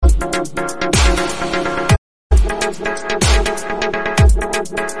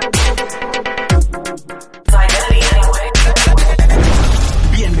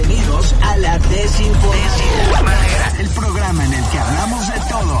Bienvenidos a la Desinformadera, el programa en el que hablamos de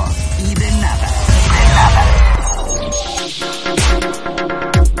todo y de nada.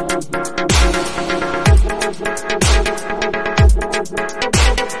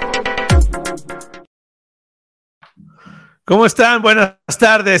 ¿Cómo están? Buenas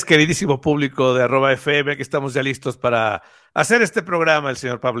tardes, queridísimo público de @FM. Aquí estamos ya listos para hacer este programa, el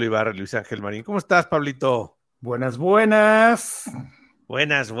señor Pablo Ibarra y Luis Ángel Marín. ¿Cómo estás, Pablito? Buenas, buenas.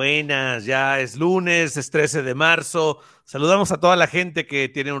 Buenas, buenas. Ya es lunes, es 13 de marzo. Saludamos a toda la gente que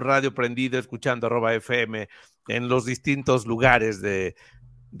tiene un radio prendido escuchando @FM en los distintos lugares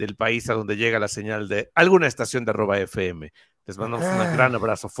del país a donde llega la señal de alguna estación de @FM. Les mandamos un gran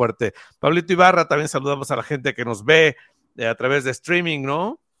abrazo fuerte. Pablito Ibarra, también saludamos a la gente que nos ve a través de streaming,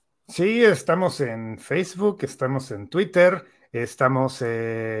 ¿no? Sí, estamos en Facebook, estamos en Twitter, estamos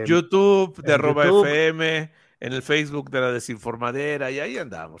en YouTube de YouTube. @FM, en el Facebook de la Desinformadera, y ahí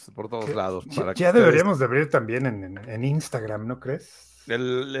andamos por todos lados. Para ya deberíamos de abrir también en Instagram, ¿no crees?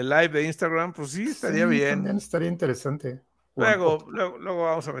 El live de Instagram, pues sí, estaría bien. También estaría interesante. Luego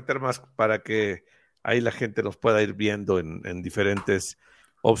vamos a meter más para que ahí la gente nos pueda ir viendo en diferentes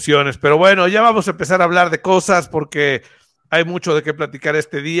opciones. Pero bueno, ya vamos a empezar a hablar de cosas porque hay mucho de qué platicar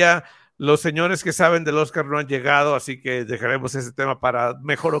este día. Los señores que saben del Óscar no han llegado, así que dejaremos ese tema para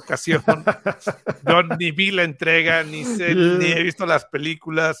mejor ocasión. Yo ni vi la entrega, ni he visto las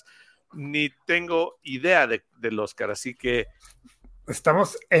películas, ni tengo idea del Óscar, así que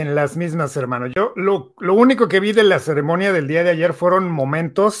estamos en las mismas, hermano. Yo lo único que vi de la ceremonia del día de ayer fueron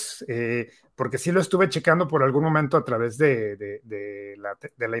momentos, porque sí lo estuve checando por algún momento a través de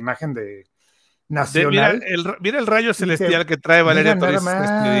la imagen de nacional. Mira el rayo celestial que trae Valeria Torres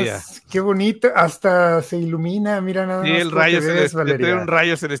este día. Qué bonito, hasta se ilumina, mira nada más. Sí, el rayo celestial, trae un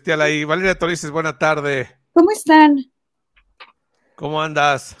rayo celestial ahí. Valeria Torres, buena tarde. ¿Cómo están? ¿Cómo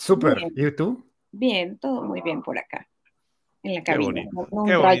andas? Súper, Bien. ¿y tú? Bien, todo muy bien por acá, en la cabina.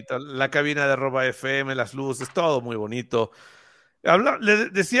 Qué bonito, la cabina de @FM, las luces, todo muy bonito. Le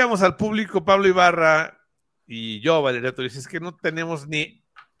decíamos al público, Pablo Ibarra y yo, Valeria Torres, es que no tenemos ni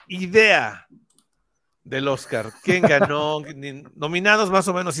idea del Óscar. ¿Quién ganó? Nominados más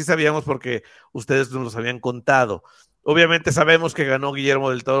o menos sí sabíamos porque ustedes nos los habían contado. Obviamente sabemos que ganó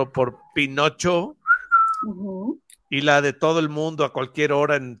Guillermo del Toro por Pinocho. Y la de Todo el Mundo a cualquier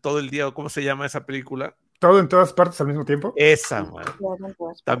hora en todo el día. ¿Cómo se llama esa película? ¿Todo en todas partes al mismo tiempo? Esa, bueno.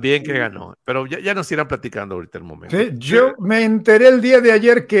 También que ganó. Pero ya nos irán platicando ahorita el momento. Sí, yo me enteré el día de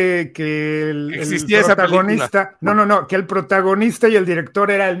ayer que el protagonista... No, que el protagonista y el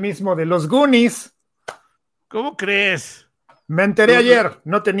director era el mismo de Los Goonies. ¿Cómo crees? Me enteré ayer,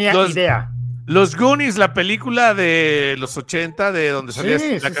 no tenía idea. Los Goonies, la película de los 80, de donde salía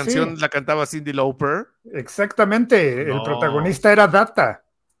la canción, la cantaba Cyndi Lauper. Exactamente, el protagonista era Data.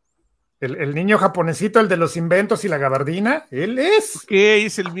 El niño japonesito, el de los inventos y la gabardina, él es. Ok,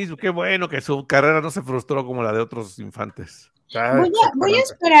 es el mismo, qué bueno que su carrera no se frustró como la de otros infantes. Voy a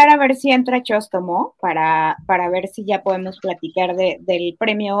esperar a ver si entra Chóstomo para ver si ya podemos platicar del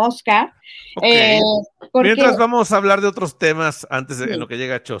premio Óscar. Okay. Mientras vamos a hablar de otros temas antes de en lo que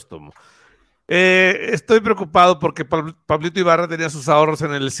llega Chóstomo. Estoy preocupado porque Pablito Ibarra tenía sus ahorros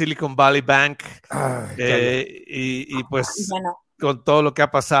en el Silicon Valley Bank y pues con todo lo que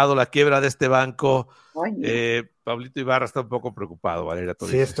ha pasado, la quiebra de este banco, Pablito Ibarra está un poco preocupado, Valeria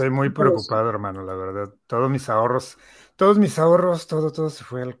Torres. Sí, estoy muy preocupado, hermano, la verdad. Todos mis ahorros, todo se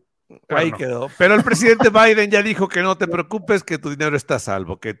fue al cuerno. Ahí quedó. Pero el presidente Biden ya dijo que no te preocupes, que tu dinero está a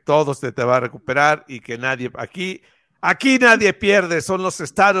salvo, que todo se te va a recuperar y que aquí nadie pierde, son los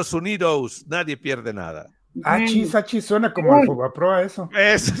Estados Unidos, nadie pierde nada. Achis, suena como el Fobaproa eso.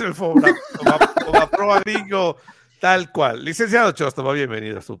 Ese es el Fobaproa, bingo, tal cual. Licenciado Chóstomo,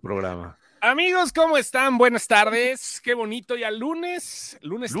 bienvenido a su programa. Amigos, ¿cómo están? Buenas tardes. Qué bonito ya lunes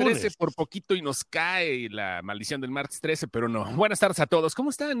 13 por poquito y nos cae la maldición del martes 13, pero no. Buenas tardes a todos. ¿Cómo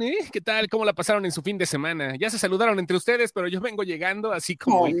están, ¿Qué tal? ¿Cómo la pasaron en su fin de semana? Ya se saludaron entre ustedes, pero yo vengo llegando así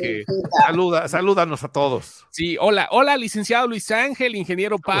como el que... Salúdanos a todos. Sí, hola, licenciado Luis Ángel,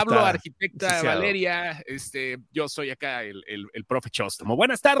 ingeniero Pablo, arquitecta licenciado Valeria, yo soy acá el profe Chóstomo.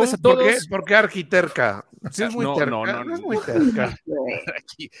 Buenas tardes a todos. ¿Por qué arquiterca? Sí, es muy terca. No es muy terca.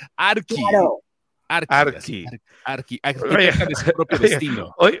 Arqui, arquitecta de su propio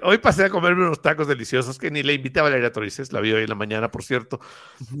destino. Hoy pasé a comerme unos tacos deliciosos que ni le invité a Valeria Torices, la vi hoy en la mañana, por cierto.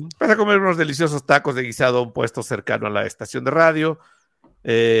 Pasé a comer unos deliciosos tacos de guisado a un puesto cercano a la estación de radio,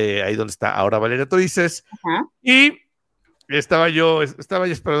 ahí donde está ahora Valeria Torices. Y estaba yo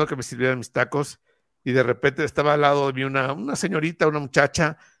esperando que me sirvieran mis tacos y de repente estaba al lado de mí una señorita, una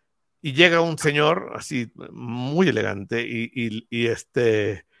muchacha, y llega un señor así muy elegante y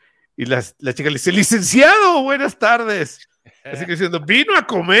la chica le dice, licenciado, buenas tardes. Así que diciendo, vino a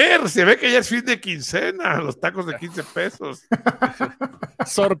comer, se ve que ya es fin de quincena, los tacos de 15 pesos.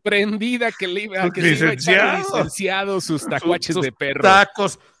 Sorprendida que se iba a echar el licenciado sus tacuaches de perro.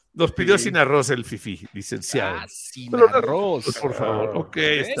 Tacos, los pidió sin arroz el fifí, licenciado. Sin arroz. Por favor, ok,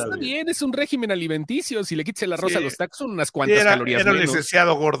 está bien, es un régimen alimenticio. Si le quitas el arroz a los tacos, son unas cuantas calorías menos. Era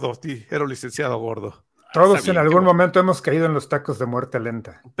un licenciado gordo. Todos en algún momento hemos caído en los tacos de muerte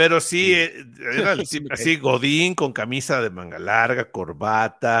lenta. Pero sí, era el tipo, así godín, con camisa de manga larga,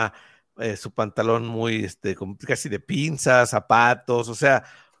 corbata, su pantalón muy, casi de pinzas, zapatos, o sea,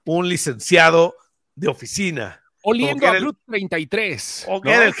 un licenciado de oficina. Oliendo a Blue 33. O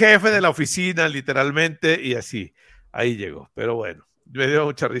que era el jefe de la oficina, literalmente, y así, ahí llegó. Pero bueno, me dio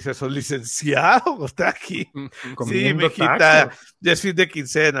mucha risa eso, licenciado, está aquí. Sí, mijita, tacos. Ya es fin de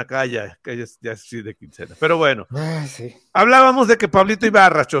quincena, acá ya es fin de quincena. Pero bueno, sí. Hablábamos de que Pablito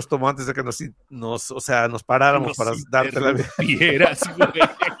Ibarra, Chostomo, antes de que nos paráramos para darte la vida.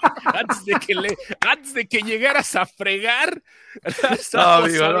 Antes de que llegaras a fregar,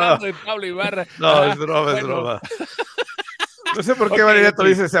 hablando de Pablo Ibarra. No, es broma. No sé por qué Valeria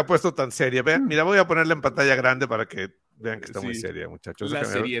Torice se ha puesto tan seria. Vean, mira, voy a ponerla en pantalla grande para que vean que está muy seria, muchachos. La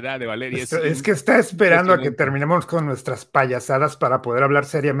seriedad de Valeria. Es que está esperando a que terminemos con nuestras payasadas para poder hablar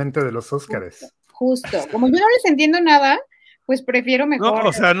seriamente de los Óscares. Justo. Como yo no les entiendo nada, pues prefiero mejor. No,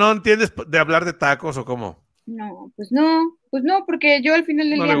 o sea, ¿no entiendes de hablar de tacos o cómo? No, porque yo al final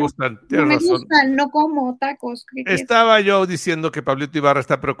del día no me gustan, no como tacos. Estaba yo diciendo que Pablito Ibarra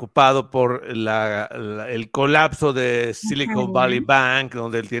está preocupado por el colapso de Silicon Valley Bank,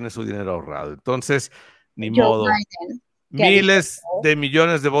 donde él tiene su dinero ahorrado. Entonces, ni modo. Biden, miles de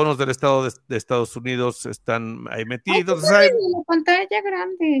millones de bonos del Estado de Estados Unidos están ahí metidos. La pantalla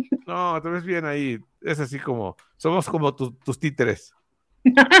grande. No, te ves bien ahí. Es así como, somos como tus títeres.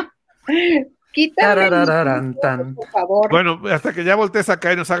 Quítame, por favor. Bueno, hasta que ya voltees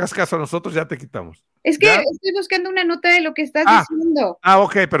acá y nos hagas caso a nosotros, ya te quitamos. Es que estoy buscando una nota de lo que estás diciendo.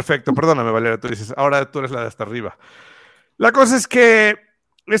 Ok, perfecto. Perdóname, Valeria, tú dices, ahora tú eres la de hasta arriba. La cosa es que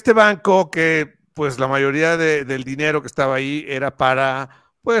este banco, que pues la mayoría del dinero que estaba ahí era para,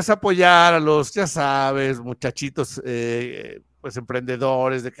 pues, apoyar a los, ya sabes, muchachitos, pues,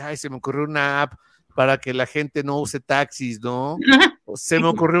 emprendedores, de que, ay, se me ocurrió una app para que la gente no use taxis, ¿no? Se me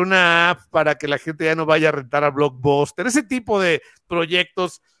ocurrió una app para que la gente ya no vaya a rentar a Blockbuster. Ese tipo de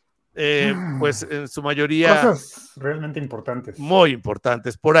proyectos, pues en su mayoría... Cosas realmente importantes. Muy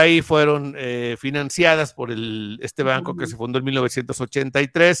importantes. Por ahí fueron financiadas por este banco que se fundó en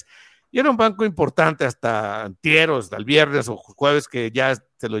 1983 y era un banco importante hasta el viernes o jueves, que ya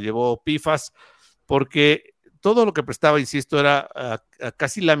se lo llevó Pifas, porque todo lo que prestaba, insisto, era a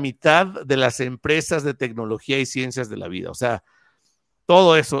casi la mitad de las empresas de tecnología y ciencias de la vida. O sea,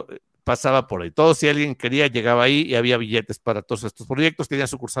 todo eso pasaba por ahí. Todo, si alguien quería, llegaba ahí y había billetes para todos estos proyectos. Tenían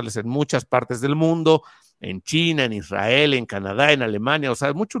sucursales en muchas partes del mundo, en China, en Israel, en Canadá, en Alemania, o sea,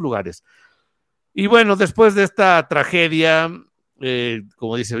 en muchos lugares. Y bueno, después de esta tragedia,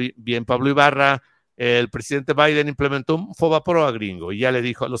 como dice bien Pablo Ibarra, el presidente Biden implementó un FOBAPROA gringo y ya le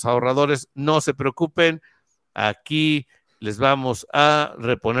dijo a los ahorradores, no se preocupen, aquí les vamos a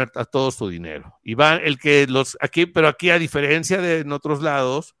reponer a todo su dinero. Y van pero aquí, a diferencia de en otros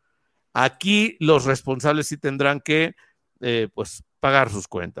lados, aquí los responsables sí tendrán que pues pagar sus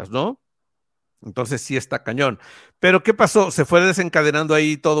cuentas, ¿no? Entonces sí está cañón. Pero ¿qué pasó? Se fue desencadenando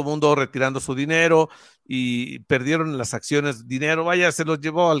ahí todo el mundo retirando su dinero y perdieron las acciones dinero. Vaya, se los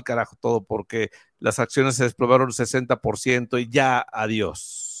llevó al carajo todo, porque las acciones se desplomaron 60% y ya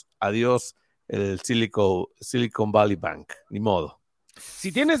adiós el Silicon Valley Bank, ni modo.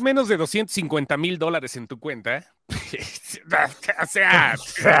 Si tienes menos de $250,000 en tu cuenta, o sea,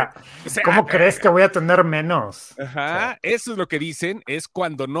 ¿cómo crees que voy a tener menos? Ajá, eso es lo que dicen, es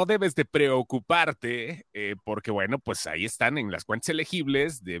cuando no debes de preocuparte, porque bueno, pues ahí están en las cuentas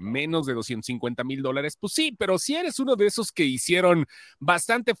elegibles de menos de $250,000, pues sí, pero si eres uno de esos que hicieron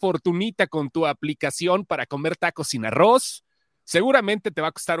bastante fortunita con tu aplicación para comer tacos sin arroz, seguramente te va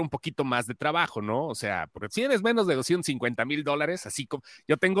a costar un poquito más de trabajo, ¿no? O sea, porque si eres menos de $250,000, así como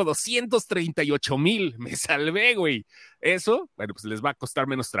yo tengo 238,000, me salvé, güey. Eso, bueno, pues les va a costar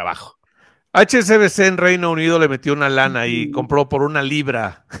menos trabajo. HSBC en Reino Unido le metió una lana y compró por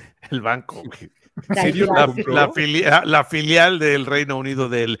 $1 el banco, güey. ¿En serio? La filial del Reino Unido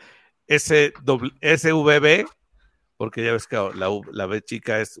del SVB, porque ya ves que la B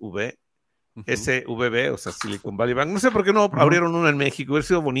chica es V. SVB, o sea, Silicon Valley Bank. No sé por qué no abrieron uno en México. Hubiera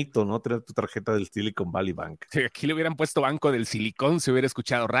sido bonito, ¿no? Tener tu tarjeta del Silicon Valley Bank. Sí, aquí le hubieran puesto Banco del Silicón, se hubiera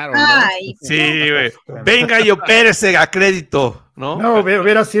escuchado raro, ¿no? Ay, sí, güey. Venga y opérese a crédito, ¿no? No,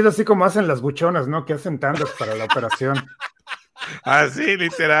 hubiera sido así como hacen las buchonas, ¿no? Que hacen tandas para la operación. Así,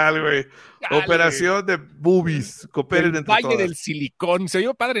 literal, güey. Dale. Operación de boobies. Cooperen entre Valle todas. del Silicón. Se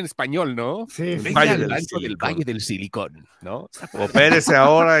oyó padre en español, ¿no? Sí, Venga Valle al del Banco del Silicón. Valle del Silicón, ¿no? Opérese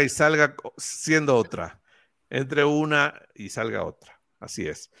ahora y salga siendo otra. Entre una y salga otra. Así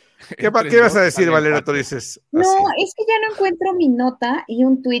es. ¿Qué vas a decir, Valeria? Tú dices. no, así. es que ya no encuentro mi nota y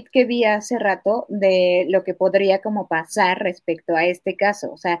un tuit que vi hace rato de lo que podría como pasar respecto a este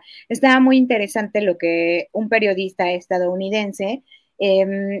caso. O sea, estaba muy interesante lo que un periodista estadounidense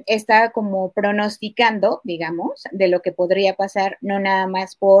está como pronosticando, digamos, de lo que podría pasar, no nada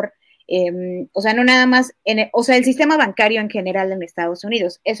más o sea, no nada más, o sea, el sistema bancario en general en Estados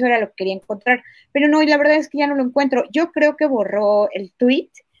Unidos. Eso era lo que quería encontrar. Pero no, y la verdad es que ya no lo encuentro. Yo creo que borró el tweet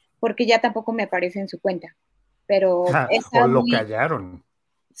porque ya tampoco me aparece en su cuenta. Pero o lo callaron.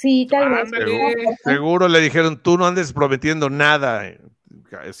 Sí, tal vez. Seguro le dijeron, tú no andes prometiendo nada.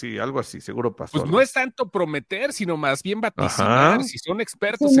 Sí, algo así, seguro pasó. Pues no es tanto prometer, sino más bien vaticinar. Ajá. Si son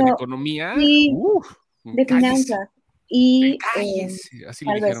expertos en economía, de finanzas. Y así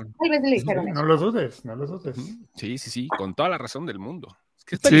le dijeron. Tal vez le dijeron eso. No lo dudes. Sí, con toda la razón del mundo. Es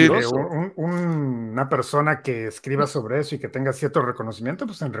que es Sí, peligroso. una persona que escriba sobre eso y que tenga cierto reconocimiento,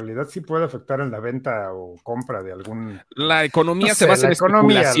 pues en realidad sí puede afectar en la venta o compra de algún... La economía no se sé, basa en la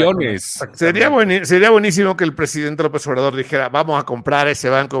economía, especulaciones. Sería buenísimo que el presidente López Obrador dijera, vamos a comprar ese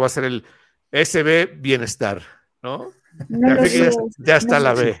banco, va a ser el SB Bienestar, ¿no? Ya está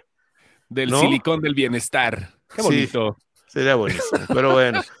la B. Del ¿no? Silicón del Bienestar. Qué bonito. Sí, sería buenísimo, pero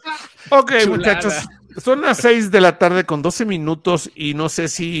bueno. Ok, Chulada. Muchachos, son las 6 de la tarde con 12 minutos y no sé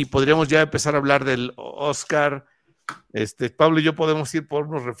si podríamos ya empezar a hablar del Óscar. Pablo y yo podemos ir por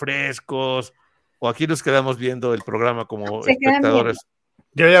unos refrescos o aquí nos quedamos viendo el programa como espectadores.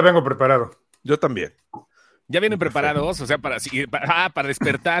 Yo ya vengo preparado. Yo también. Ya vienen preparados, o sea, para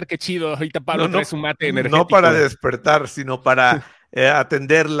despertar, qué chido. Ahorita Pablo trae su mate energético. No para despertar, sino para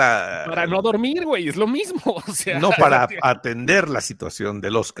atender la... Para no dormir, güey, es lo mismo. O sea, no, para atender la situación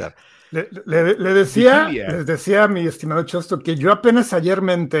del Óscar. Les decía a mi estimado Chosto que yo apenas ayer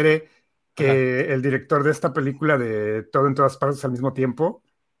me enteré que el director de esta película de Todo en todas partes al mismo tiempo,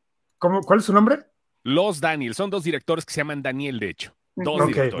 ¿cuál es su nombre? Los Daniel, son dos directores que se llaman Daniel, de hecho. Dos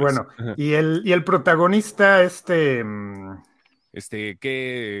directores. Bueno, y el protagonista, ¿qué?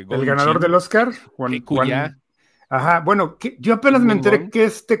 El ganador del Oscar, Juan. Ajá, bueno, yo apenas me enteré que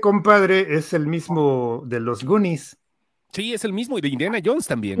este compadre es el mismo de los Goonies. Sí, es el mismo, y de Indiana Jones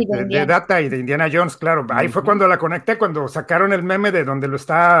también. De Data y de Indiana Jones, claro. Ahí fue cuando la conecté, cuando sacaron el meme de donde lo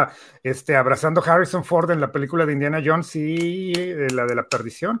está abrazando Harrison Ford en la película de Indiana Jones y la de la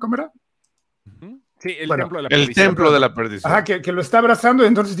perdición, ¿cómo era? Sí, templo de la perdición. El templo de la perdición. Ajá, que lo está abrazando y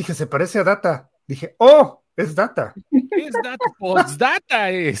entonces dije, se parece a Data. Dije, ¡oh! Es Data. Es Data, pues Data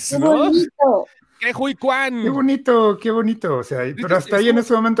es, ¿no? Bonito. ¡Qué Juicuán! Qué bonito. O sea, pero hasta ahí en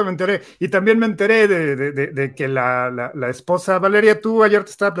ese momento me enteré. Y también me enteré de que la esposa, Valeria, tú ayer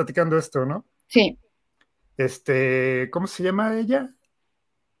te estaba platicando esto, ¿no? Sí. ¿Cómo se llama ella?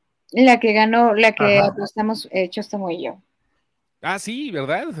 La que ganó, la que apostamos Chostomo y yo. Ah, sí,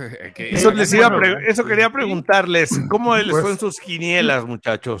 ¿verdad? Eso quería preguntarles. ¿Cómo les fue en sus quinielas,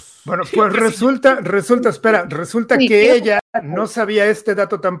 muchachos? Bueno, pues resulta que ella no sabía este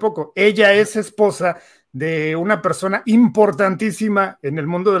dato tampoco. Ella es esposa de una persona importantísima en el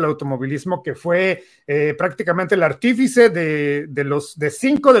mundo del automovilismo que fue prácticamente el artífice de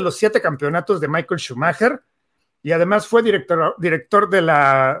 5 de los 7 campeonatos de Michael Schumacher y además fue director de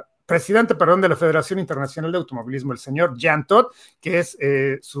la... presidente, de la Federación Internacional de Automovilismo, el señor Jean Todt, que es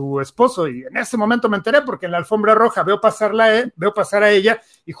su esposo, y en ese momento me enteré porque en la alfombra roja veo pasar a ella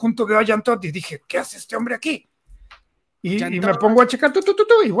y junto veo a Jean Todt y dije, ¿qué hace este hombre aquí? Y me pongo a checar,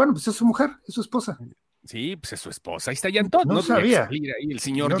 y bueno, pues es su mujer, es su esposa. Sí, pues es su esposa, ahí está Jean Todt. No sabía. Ahí el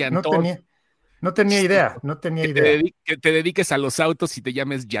señor Jean Todt. No tenía idea. Que te dediques a los autos y te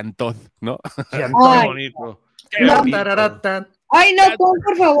llames Jean Todt, ¿no? Jean Todt. Qué bonito. Ay, no, pon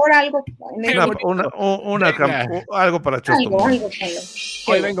por favor algo. Algo para Chostomo.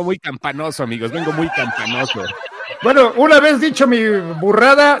 Hoy vengo muy campanoso, amigos, vengo muy campanoso. Bueno, una vez dicho mi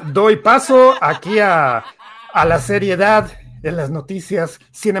burrada, doy paso aquí a la seriedad en las noticias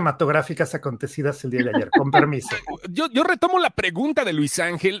cinematográficas acontecidas el día de ayer. Con permiso. Yo retomo la pregunta de Luis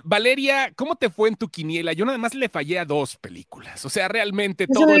Ángel. Valeria, ¿cómo te fue en tu quiniela? Yo nada más le fallé a 2 películas. O sea, realmente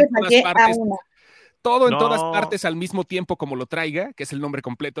todo en todas partes. Todo en todas partes al mismo tiempo como lo traiga, que es el nombre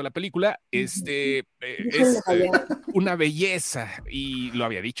completo de la película, es una belleza, y lo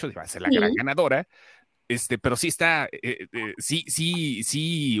había dicho, va a ser la gran ganadora, pero sí está,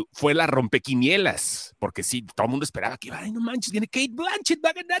 sí fue la rompequinielas, porque sí, todo el mundo esperaba que, ay, no manches, viene Kate Blanchett, va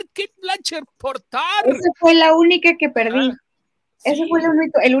a ganar Kate Blanchett por Tar. Esa fue la única que perdí. Sí. Ese fue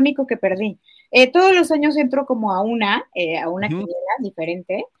el único que perdí. Todos los años entro como a una quiniela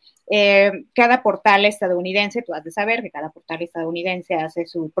diferente. Cada portal estadounidense, tú has de saber que cada portal estadounidense hace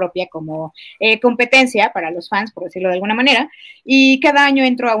su propia como competencia para los fans, por decirlo de alguna manera, y cada año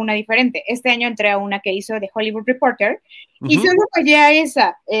entro a una diferente. Este año entré a una que hizo The Hollywood Reporter y solo fallé a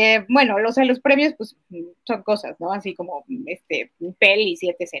esa. Bueno, los premios pues son cosas, ¿no? Así como pelis y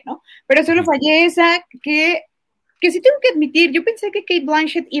etc., ¿no? Pero solo fallé esa que sí tengo que admitir, yo pensé que Kate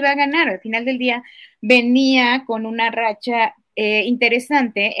Blanchett iba a ganar. Al final del día venía con una racha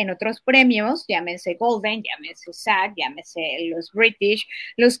interesante en otros premios, llámese Golden, llámese SAG, llámese los British,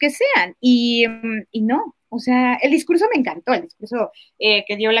 los que sean. Y no, o sea, el discurso me encantó, el discurso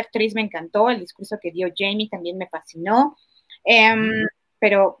que dio la actriz me encantó, el discurso que dio Jamie también me fascinó,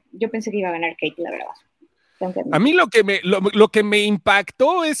 pero yo pensé que iba a ganar Kate, la verdad. A mí lo que me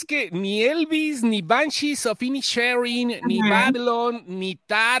impactó es que ni Elvis, ni Banshees of Inisherin, ni Babylon, ni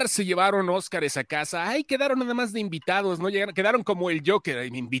Tar se llevaron Óscares a casa. Ay, quedaron nada más de invitados, ¿no? Quedaron como el Joker. Ay,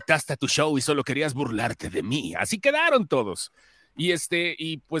 me invitaste a tu show y solo querías burlarte de mí. Así quedaron todos.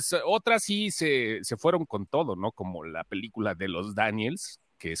 Y pues otras sí se fueron con todo, ¿no? Como la película de los Daniels,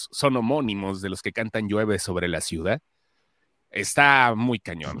 que son homónimos de los que cantan Llueve sobre la ciudad. Está muy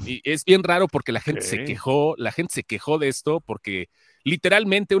cañón. Y es bien raro porque la gente se quejó de esto porque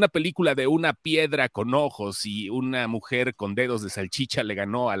literalmente una película de una piedra con ojos y una mujer con dedos de salchicha le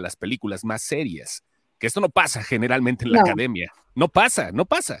ganó a las películas más serias. Que esto no pasa generalmente en la academia. No pasa.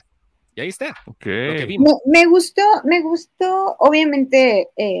 Y ahí está. Lo que vimos. Me gustó, obviamente,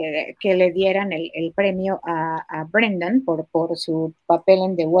 que le dieran el premio a Brendan por su papel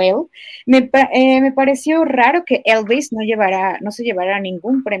en The Whale. Me pareció raro que Elvis no se llevara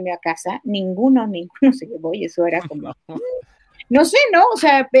ningún premio a casa. Ninguno se llevó, y eso era como... No sé, ¿no? O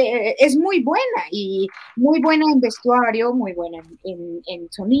sea, es muy buena y muy buena en vestuario, muy buena en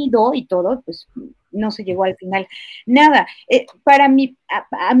sonido y todo, pues no se llegó al final nada. Para mí,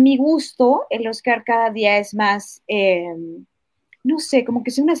 a mi gusto, el Oscar cada día es más, no sé, como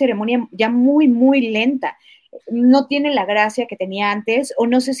que es una ceremonia ya muy, muy lenta. No tiene la gracia que tenía antes, o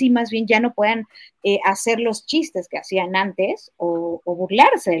no sé si más bien ya no puedan hacer los chistes que hacían antes o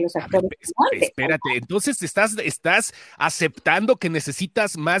burlarse de los actores. Espérate, entonces estás aceptando que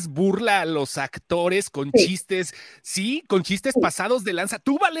necesitas más burla a los actores con chistes, con chistes pasados de lanza.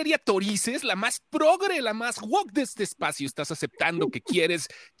 Tú, Valeria Torices, la más progre, la más woke de este espacio, ¿estás aceptando que quieres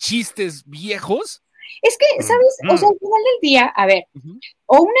chistes viejos? Es que, ¿sabes? O sea, al final del día, a ver,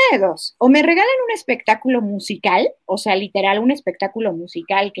 o una de dos, o me regalan un espectáculo musical, o sea, literal, un espectáculo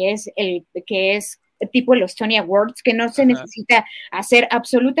musical que es tipo los Tony Awards, que no se necesita hacer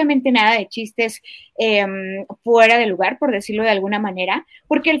absolutamente nada de chistes fuera de lugar, por decirlo de alguna manera,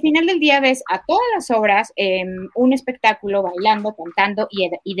 porque al final del día ves a todas las obras un espectáculo bailando, cantando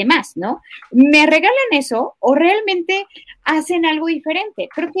y demás, ¿no? Me regalan eso o realmente hacen algo diferente.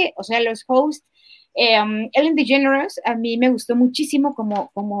 Creo que, o sea, los hosts, Ellen DeGeneres, a mí me gustó muchísimo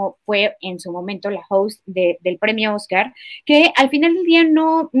como fue en su momento la host del premio Óscar, que al final del día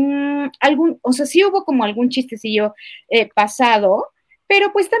no, o sea, sí hubo como algún chistecillo pasado,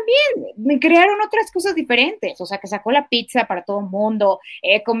 pero pues también me crearon otras cosas diferentes, o sea, que sacó la pizza para todo el mundo,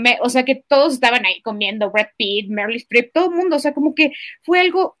 o sea, que todos estaban ahí comiendo, Brad Pitt, Meryl Streep, todo el mundo, o sea, como que fue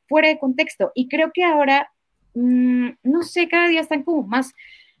algo fuera de contexto, y creo que ahora, no sé, cada día están como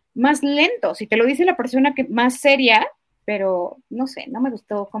más lentos, y te lo dice la persona que más seria, pero no sé, no me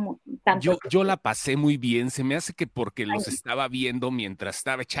gustó como tanto. Yo la pasé muy bien, se me hace que porque los estaba viendo mientras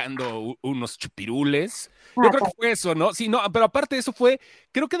estaba echando unos chupirules. Yo creo que fue eso, ¿no? Sí, no, pero aparte de eso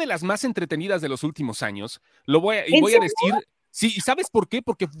creo que de las más entretenidas de los últimos años. Voy a decir, sí, ¿sabes por qué?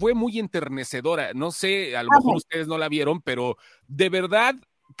 Porque fue muy enternecedora. No sé, a lo mejor ustedes no la vieron, pero de verdad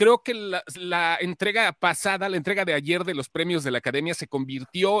creo que la entrega pasada, la entrega de ayer de los premios de la Academia se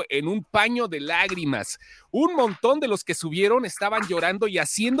convirtió en un paño de lágrimas. Un montón de los que subieron estaban llorando y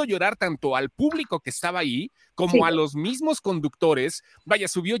haciendo llorar tanto al público que estaba ahí como a los mismos conductores. Vaya,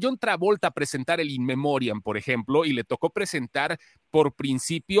 subió John Travolta a presentar el In Memoriam, por ejemplo, y le tocó presentar por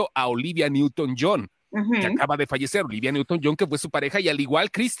principio a Olivia Newton-John, que acaba de fallecer. Olivia Newton-John, que fue su pareja, y al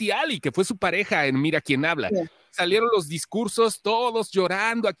igual Christy Alley, que fue su pareja en Mira quién habla. Salieron los discursos, todos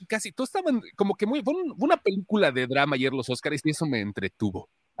llorando, aquí casi, todos estaban como que fue una película de drama ayer los Óscares, y eso me entretuvo.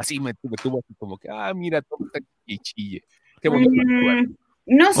 así me tuvo así como que, mira, todo está y chille. Qué bonito.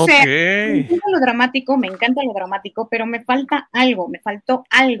 No sé, Okay. me encanta lo dramático, pero me faltó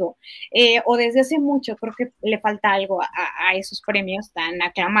algo. O desde hace mucho creo que le falta algo a esos premios tan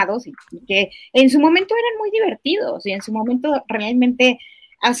aclamados y que en su momento eran muy divertidos y en su momento realmente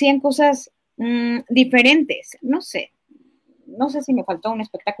hacían cosas diferentes. No sé si me faltó un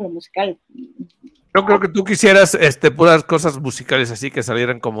espectáculo musical. Yo creo que tú quisieras puras cosas musicales así que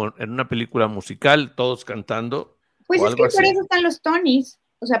salieran como en una película musical, todos cantando. Pues o es que algo así. para eso están los Tonys,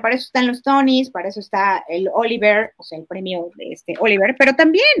 o sea, para eso están los Tonys, para eso está el Oliver, o sea, el premio de Oliver, pero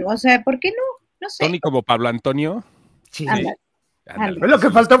también, o sea, ¿por qué no? No sé. Tony como Pablo Antonio. Sí. Ándale. Lo que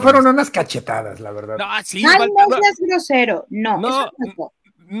faltó fueron unas cachetadas, la verdad. No, sí. Ay, no seas grosero. No, No, eso no.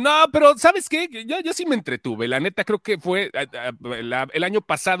 No, pero ¿sabes qué? Yo sí me entretuve. La neta, creo que fue el año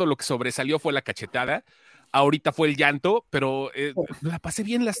pasado lo que sobresalió fue la cachetada. Ahorita fue el llanto, pero la pasé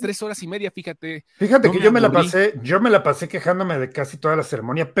bien las 3 horas y media, fíjate. Fíjate No que me yo me la pasé quejándome de casi toda la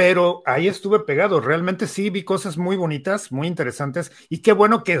ceremonia, pero ahí estuve pegado. Realmente sí vi cosas muy bonitas, muy interesantes, y qué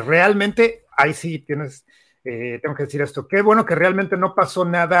bueno que realmente, ahí sí tengo que decir esto, qué bueno que realmente no pasó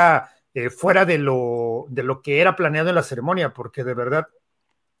nada fuera de lo que era planeado en la ceremonia, porque de verdad,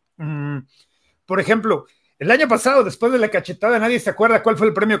 por ejemplo, el año pasado, después de la cachetada, nadie se acuerda cuál fue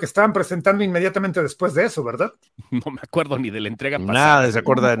el premio que estaban presentando inmediatamente después de eso, ¿verdad? No me acuerdo ni de la entrega pasada. Nadie se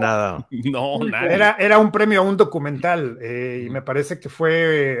acuerda de nada. No, nadie. Era un premio a un documental, y me parece que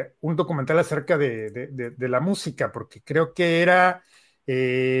fue un documental acerca de la música, porque creo que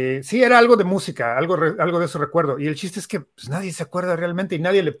sí, era algo de música, algo de eso recuerdo. Y el chiste es que pues, nadie se acuerda realmente y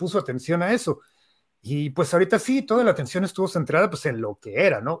nadie le puso atención a eso. Y pues ahorita sí, toda la atención estuvo centrada pues en lo que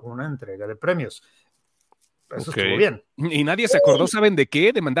era, ¿no? Una entrega de premios. Eso estuvo bien. Y nadie se acordó, ¿saben de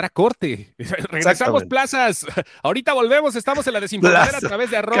qué? De mandar a corte. Regresamos, plazas. Ahorita volvemos, estamos en la desinformadera a través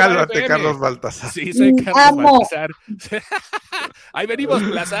de @ Cálmate, FM. Carlos Baltasar. Sí, soy Carlos Baltasar. Ahí venimos,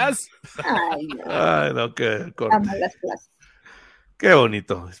 plazas. Ay, no, qué corte. Amo las plazas. Qué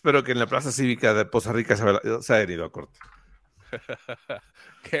bonito. Espero que en la Plaza Cívica de Poza Rica se haya ido a corte.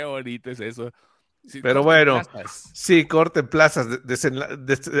 Qué bonito es eso. Sí, pero bueno, plazas. Sí, corten plazas,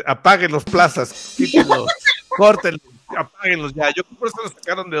 apaguen los plazas, quítenlos, córtenlos, apáguenlos ya. Yo por eso los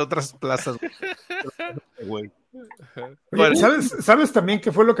sacaron de otras plazas. Oye, bueno, ¿sabes también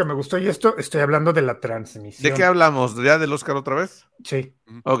qué fue lo que me gustó? Y esto estoy hablando de la transmisión. ¿De qué hablamos? ¿Ya del Óscar otra vez? Sí.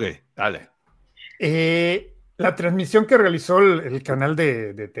 Ok, dale. La transmisión que realizó el canal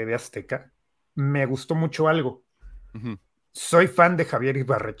de TV Azteca, me gustó mucho algo. Soy fan de Javier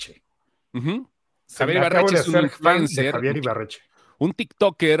Ibarreche. Javier Ibarreche es un influencer, Javier Ibarreche. Un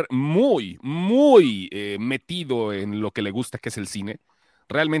TikToker muy, muy metido en lo que le gusta, que es el cine.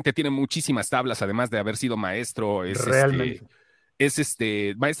 Realmente tiene muchísimas tablas, además de haber sido maestro. Es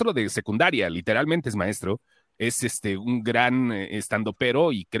maestro de secundaria, literalmente es maestro. Es un gran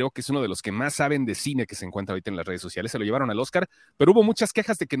estandopero y creo que es uno de los que más saben de cine que se encuentra ahorita en las redes sociales. Se lo llevaron al Óscar, pero hubo muchas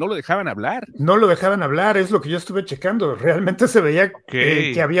quejas de que no lo dejaban hablar. No lo dejaban hablar, es lo que yo estuve checando. Realmente se veía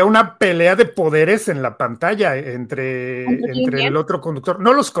que había una pelea de poderes en la pantalla entre el otro conductor.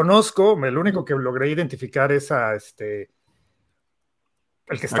 No los conozco, el único que logré identificar es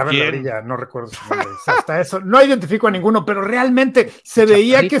el que estaba en la orilla, no recuerdo su nombre. Hasta eso, no identifico a ninguno, pero realmente se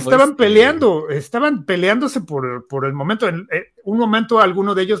veía que estaban peleándose por el momento. En un momento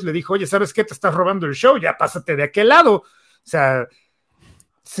alguno de ellos le dijo, oye, ¿sabes qué? Te estás robando el show, ya pásate de aquel lado. O sea,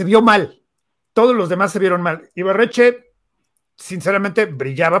 se vio mal. Todos los demás se vieron mal. Ibarreche, sinceramente,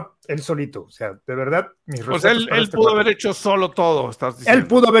 brillaba él solito. O sea, de verdad, mis respetos. O sea, él pudo haber hecho solo todo, estás diciendo. Él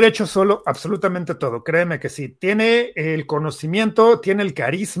pudo haber hecho solo absolutamente todo, créeme que sí. Tiene el conocimiento, tiene el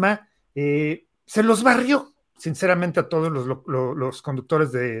carisma, se los barrió, sinceramente, a todos los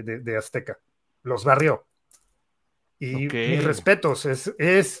conductores de Azteca. Los barrió. Y mis respetos,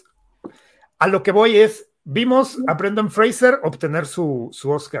 a lo que voy vimos a Brendan Fraser obtener su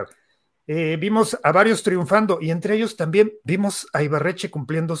Óscar. Vimos a varios triunfando y entre ellos también vimos a Ibarreche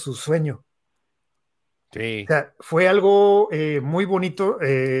cumpliendo su sueño. Sí. O sea, fue algo muy bonito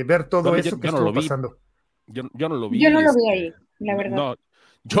ver todo eso que estuvo pasando. Yo no lo vi. Yo no lo vi ahí, la verdad. No,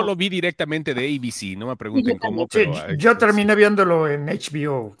 yo lo vi directamente de ABC, no me pregunten cómo, pero... Sí, yo terminé viéndolo en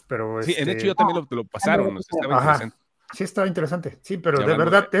HBO, pero... Sí, en HBO también lo pasaron, estaba interesante. Sí, estaba interesante, sí, pero de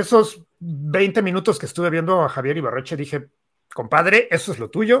verdad, esos 20 minutos que estuve viendo a Javier Ibarreche, dije, compadre, eso es lo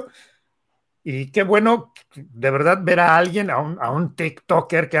tuyo. Y qué bueno, de verdad, ver a alguien, a un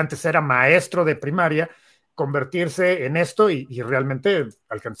TikToker que antes era maestro de primaria, convertirse en esto y realmente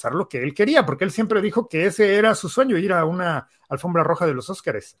alcanzar lo que él quería, porque él siempre dijo que ese era su sueño, ir a una alfombra roja de los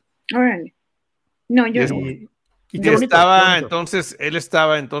Óscares. Órale. No, yo Y Que qué bonito, estaba qué bonito. entonces, él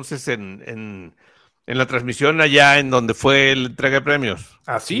estaba entonces en la transmisión allá en donde fue el entrega de premios.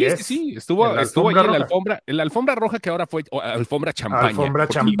 Así es. Sí, En la estuvo alfombra allí roja. en la alfombra roja que ahora fue alfombra champaña, Alfombra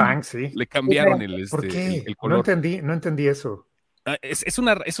porque champán, sí. le cambiaron ¿Por qué? el No color. entendí eso. Es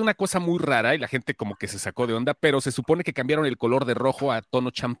una cosa muy rara y la gente como que se sacó de onda, pero se supone que cambiaron el color de rojo a tono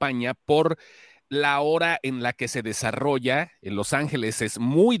champaña por la hora en la que se desarrolla en Los Ángeles. Es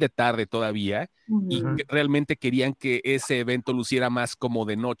muy de tarde todavía y Ujú. que realmente querían que ese evento luciera más como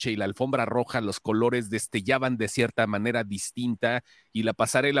de noche y la alfombra roja, los colores destellaban de cierta manera distinta y la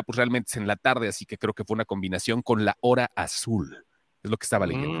pasarela pues realmente es en la tarde, así que creo que fue una combinación con la hora azul. Es lo que estaba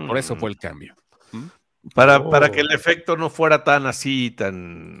leyendo. Por eso Mm. fue el cambio. ¿Mm? Para que Oh. el efecto no fuera tan así,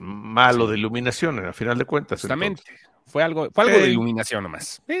 tan malo de Sí. iluminación, a final de cuentas, Justamente. entonces. Fue algo de Ok. iluminación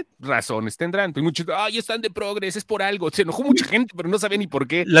nomás. Razones tendrán. Pues muchos, ay, están de progres, es por algo. Se enojó mucha gente, pero no sabía ni por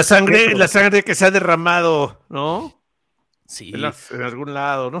qué. La sangre que se ha derramado, ¿no? Sí. En algún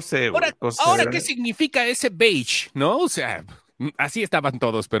lado, no sé, güey, Ahora, cosas. ¿qué significa ese beige? ¿No? O sea, así estaban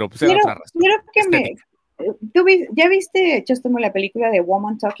todos, pero pues era Quiero, otra razón. quiero que Estética. ¿Ya viste, Chostomo, la película de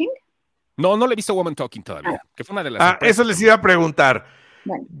Woman Talking? No, no le he visto Woman Talking Ah, todavía, que fue una de las sorpresas. Eso les iba a preguntar.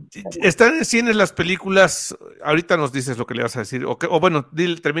 bueno. ¿Están en cines las películas? Ahorita nos dices lo que le vas a decir. O bueno,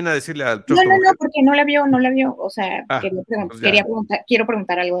 termina de decirle al No, Chostomo que- porque no la vio. O sea, pues ya. quiero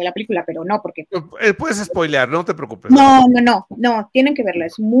preguntar algo de la película, pero no, porque Puedes spoilear, no te preocupes. no, tienen que verla,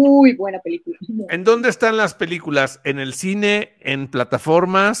 es muy buena película. ¿En dónde están las películas? ¿En el cine? ¿En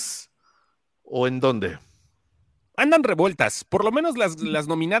plataformas? ¿O en dónde? Andan revueltas. Por lo menos las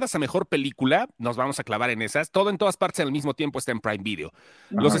nominadas a mejor película, nos vamos a clavar en esas. Todo en todas partes al mismo tiempo está en Prime Video.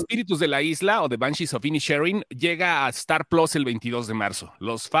 Los Ajá. Espíritus de la Isla o The Banshees of Inisherin llega a Star Plus el 22 de marzo.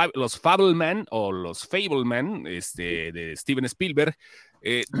 Los Fableman o los Fableman de Steven Spielberg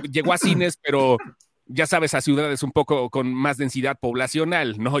llegó a cines, pero ya sabes, a ciudades un poco con más densidad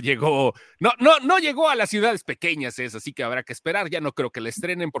poblacional. No llegó a las ciudades pequeñas, así que habrá que esperar. Ya no creo que la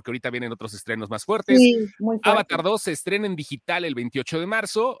estrenen porque ahorita vienen otros estrenos más fuertes. Sí, muy fuerte. Avatar 2 se estrena en digital el 28 de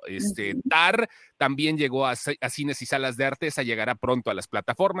marzo. Tar también llegó a cines y salas de arte. Esa llegará pronto a las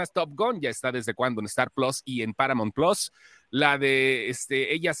plataformas. Top Gun ya está desde cuando en Star Plus y en Paramount Plus. La de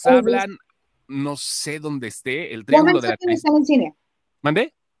Ellas Hablan, no sé dónde esté. El Triángulo Woman de la Talking está en el cine.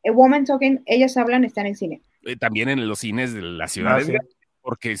 ¿Mandé? Woman Talking, Ellas Hablan, está en el cine. También en los cines de las ciudades sí. grandes,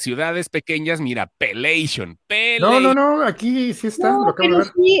 porque ciudades pequeñas, mira, Pelation. No, aquí sí está, lo No, acabo de pero ver.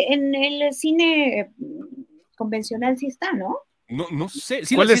 sí, en el cine convencional sí está, ¿no? No sé.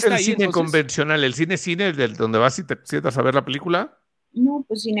 ¿Sí ¿Cuál sí es está el ahí, cine entonces? convencional? ¿El cine donde vas y te sientas a ver la película? No,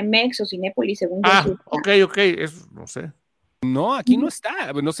 pues Cinemex o Cinépolis, según yo. Sí. Ok, no sé. No, aquí no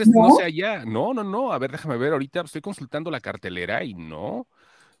está. No sé allá. No. A ver, déjame ver. Ahorita estoy consultando la cartelera y no.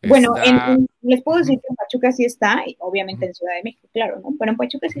 Bueno, Está. les puedo decir que en Pachuca sí está, y obviamente en Ciudad de México, claro, ¿no? Pero en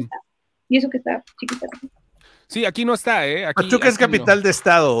Pachuca sí está. Y eso que está chiquita. Sí, aquí no está, ¿eh? Pachuca es aquí no. capital de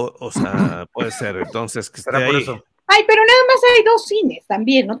estado, o sea, puede ser, entonces que esté Será por ahí. eso. Ay, pero nada más hay 2 cines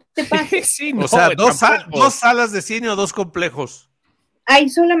también, no te pases. Sí, O no, sea, tampoco. dos salas de cine o dos complejos. Hay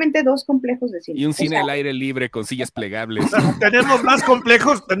solamente 2 complejos de cine. Y un cine al aire libre con sillas plegables. ¿Tenemos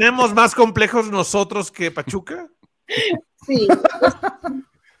más complejos nosotros que Pachuca? Sí.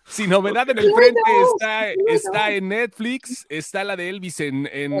 Sin novedad en el frente está en Netflix, está la de Elvis en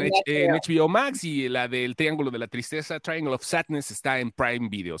HBO Max y la del Triángulo de la Tristeza, Triangle of Sadness, está en Prime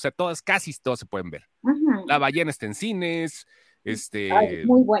Video. O sea, casi todas se pueden ver. Ajá. La Ballena está en cines, Ay,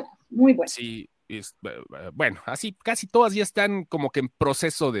 muy buena, muy buena. Sí, bueno, así casi todas ya están como que en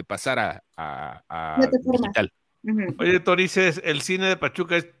proceso de pasar a digital. Uh-huh. Oye, Torices, ¿el cine de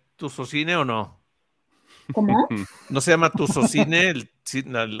Pachuca es Tuzocine o no? ¿Cómo? ¿No se llama Tuzocine,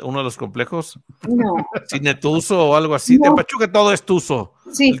 uno de los complejos? No. ¿Cine Tuzo o algo así? No. En Pachuca todo es Tuzo.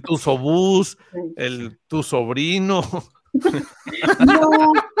 Sí. El Tuzo Bus, el Tu Sobrino.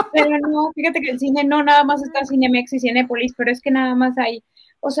 No, pero no, fíjate que el cine no nada más está Cinemex y Cinépolis, pero es que nada más hay,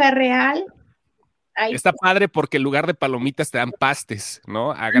 o sea, real. Está padre porque en lugar de palomitas te dan pastes,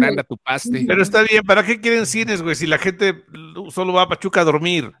 ¿no? Agranda tu paste. Pero está bien, ¿para qué quieren cines, güey? Si la gente solo va a Pachuca a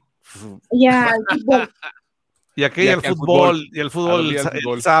dormir. Ya, el fútbol. Y aquella al fútbol, y el fútbol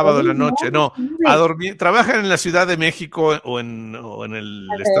el sábado en la noche. No, a dormir. Trabajan en la Ciudad de México o en el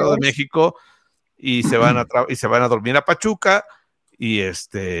Estado de México y se van a dormir a Pachuca y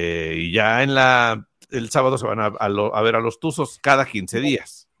ya el sábado se van a ver a los Tuzos cada 15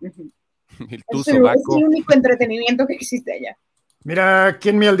 días. El Es el único entretenimiento que existe allá. Mira, aquí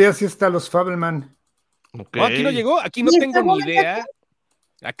en mi aldea sí está los Fableman. Okay. No, aquí no llegó, aquí no tengo ni idea.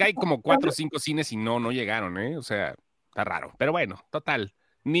 Acá hay como 4 o 5 cines y no llegaron, ¿eh? O sea, está raro. Pero bueno, total.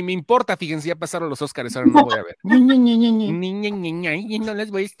 Ni me importa, fíjense, ya pasaron los Óscares, ahora no voy a ver. No les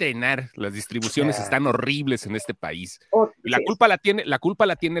voy a estrenar. Las distribuciones están horribles en este país. Y la culpa la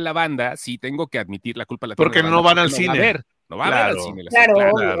tiene la banda, sí, tengo que admitir, la culpa la tiene Porque la banda. no van al cine. No va a ver al cine.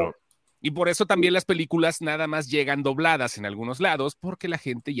 Claro. Y por eso también las películas nada más llegan dobladas en algunos lados, porque la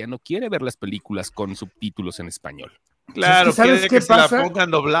gente ya no quiere ver las películas con subtítulos en español. Claro, es que ¿sabes qué se pasa? la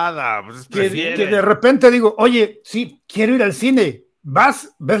pongan doblada. Pues que de repente digo, oye, sí, quiero ir al cine.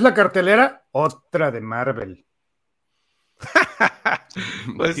 Vas, ves la cartelera, otra de Marvel.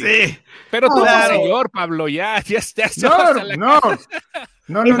 Pues sí. Pero tú, señor Pablo, ya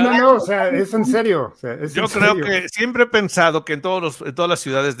No, o sea, es en serio. O sea, yo creo que siempre he pensado que en todas las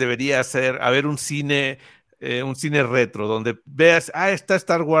ciudades debería haber un cine retro, donde veas, está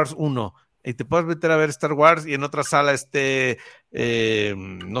Star Wars 1, y te puedes meter a ver Star Wars, y en otra sala no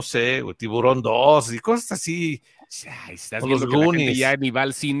sé, Tiburón 2, y cosas así. Ay, estás viendo que la gente ya ni va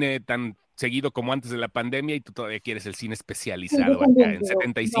al cine tan seguido como antes de la pandemia, y tú todavía quieres el cine especializado acá en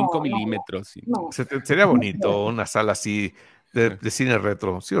 75 milímetros. No. Sería bonito una sala así de cine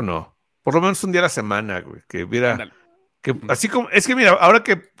retro, ¿sí o no? Por lo menos un día a la semana, güey, que hubiera... Que, así como, es que mira, ahora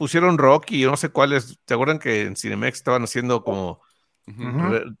que pusieron Rocky y no sé cuáles, ¿te acuerdan que en Cinemex estaban haciendo como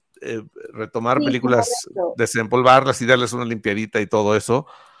retomar películas, desempolvarlas y darles una limpiadita y todo eso?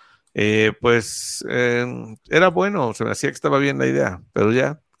 Pues era bueno, se me hacía que estaba bien la idea, pero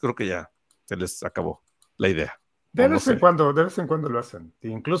ya, creo que ya se les acabó la idea. De vez en cuando lo hacen.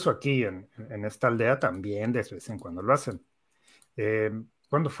 Incluso aquí en esta aldea también de vez en cuando lo hacen.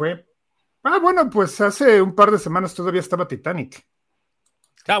 ¿Cuándo fue? Bueno, pues hace un par de semanas todavía estaba Titanic.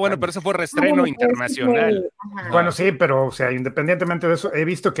 Bueno, pero eso fue reestreno internacional. Bueno, sí, pero, o sea, independientemente de eso, he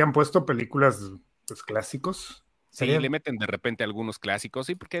visto que han puesto películas, pues, clásicos. Sí, le meten de repente algunos clásicos,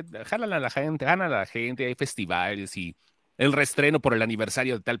 sí, porque jalan a la gente, hay festivales y el reestreno por el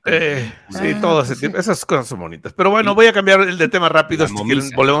aniversario de tal película. Sí, todo ese tipo, esas cosas son bonitas. Pero bueno, voy a cambiar el de tema rápido. Si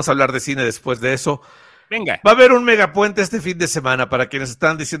quieren, volvemos a hablar de cine después de eso. Venga. Va a haber un megapuente este fin de semana para quienes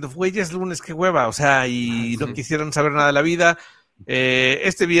están diciendo, güey, ya es lunes, qué hueva, o sea, y no quisieron saber nada de la vida.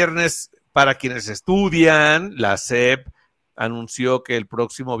 Este viernes, para quienes estudian, la SEP anunció que el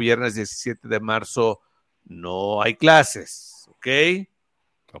próximo viernes 17 de marzo no hay clases, ¿ok?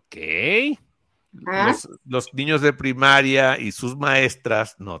 Ok. Los niños de primaria y sus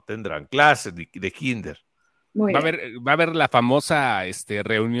maestras no tendrán clases de kinder. Va a haber la famosa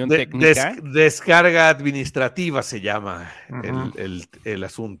reunión técnica. Descarga administrativa se llama el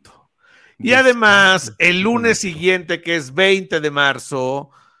asunto. Y además, el lunes siguiente, que es 20 de marzo,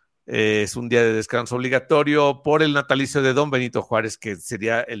 es un día de descanso obligatorio por el natalicio de Don Benito Juárez, que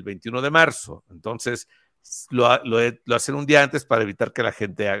sería el 21 de marzo. Entonces, lo hacen un día antes para evitar que la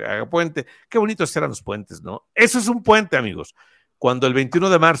gente haga puente. Qué bonitos eran los puentes, ¿no? Eso es un puente, amigos. Cuando el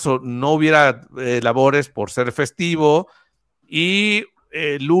 21 de marzo no hubiera labores por ser festivo y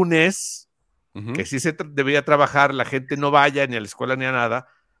lunes, que sí se debería trabajar, la gente no vaya ni a la escuela ni a nada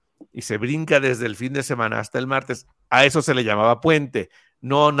y se brinca desde el fin de semana hasta el martes, a eso se le llamaba puente.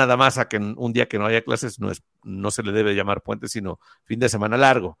 No nada más a que un día que no haya clases no se le debe llamar puente, sino fin de semana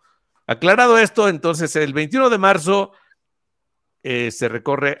largo. Aclarado esto, entonces el 21 de marzo se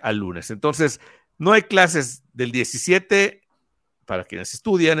recorre al lunes. Entonces, no hay clases del 17 para quienes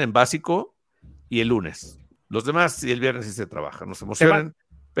estudian en básico y el lunes. Los demás y el viernes sí se trabaja, no se emocionen,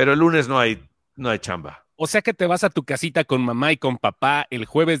 pero el lunes no hay chamba. O sea que te vas a tu casita con mamá y con papá el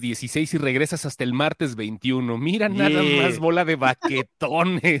jueves 16 y regresas hasta el martes 21. Mira nada más, bola de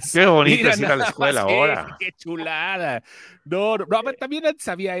baquetones. Qué bonito es ir a la escuela ahora. Qué chulada. No, a ver, también antes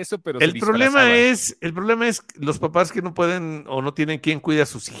sabía eso, pero el problema es los papás que no pueden o no tienen quien cuide a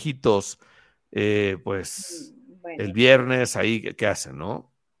sus hijitos, pues el viernes ahí, ¿qué hacen,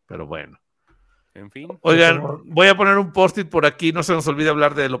 no? Pero bueno. En fin. Oigan, voy a poner un post-it por aquí, no se nos olvide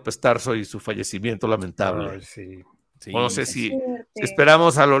hablar de López Tarso y su fallecimiento lamentable. Ay, sí. O no sé si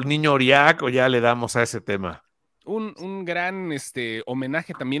esperamos a los niños Oriac o ya le damos a ese tema. Un gran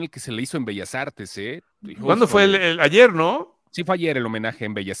homenaje también el que se le hizo en Bellas Artes, ¿eh? ¿Cuándo fue ayer, no? Sí, fue ayer el homenaje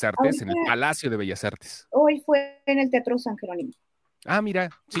en Bellas Artes, en el Palacio de Bellas Artes. Hoy fue en el Teatro San Jerónimo. Ah, mira,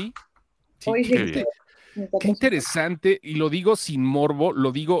 sí. Hoy Qué interesante, y lo digo sin morbo,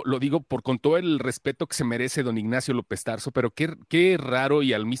 lo digo con todo el respeto que se merece don Ignacio López Tarso, pero qué raro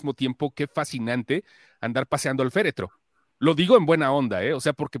y al mismo tiempo qué fascinante andar paseando al féretro. Lo digo en buena onda, o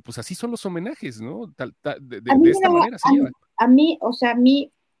sea, porque pues así son los homenajes, ¿no? De esta manera se llevan. A mí,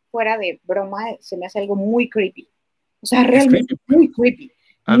 fuera de broma, se me hace algo muy creepy. O sea, realmente muy creepy.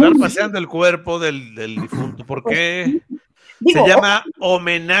 Andar paseando el cuerpo del difunto, ¿por qué? Digo, Se llama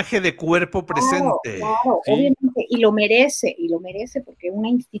homenaje de cuerpo presente. Claro, Sí. obviamente, y lo merece, porque una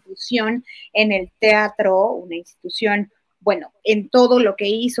institución en el teatro, una institución, bueno, en todo lo que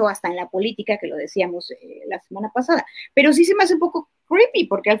hizo, hasta en la política, que lo decíamos la semana pasada, pero sí se me hace un poco creepy,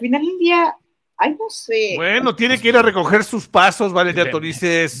 porque al final del día, ay, no sé. Bueno, tiene que ir a recoger sus pasos, Valeria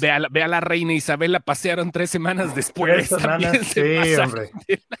Torices. Ve a la reina Isabel, la pasearon 3 semanas después. 3 semanas, También se sí, pasaron hombre.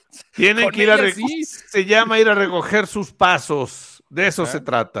 de lanza. Tienen Con que ir a ella, sí. se llama ir a recoger sus pasos. De eso se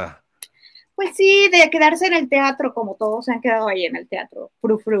trata. Pues sí, de quedarse en el teatro, como todos se han quedado ahí en el teatro,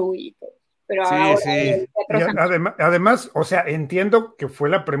 fru y todo. Pero Sí, ahora sí. el teatro Además, o sea, entiendo que fue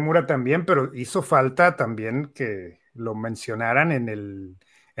la premura también, pero hizo falta también que lo mencionaran en el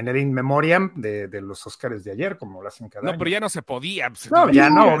in memoriam de los Óscares de ayer, como lo hacen cada No, año. pero ya no se podía. No, ya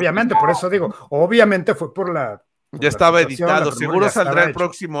no, obviamente, por eso digo, obviamente fue por la Ya estaba situación, la editado. premura, Seguro ya saldrá estaba el hecho.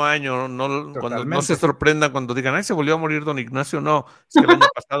 próximo año. No, cuando no se Totalmente. sorprendan cuando digan, ay, se volvió a morir don Ignacio. No, es que el año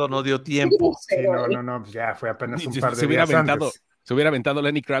pasado no dio tiempo. Sí, no, pues ya fue apenas un par de Se hubiera días antes. Se hubiera aventado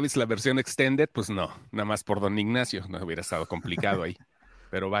Lenny Kravitz la versión extended, pues no, nada más por don Ignacio, no hubiera estado complicado ahí.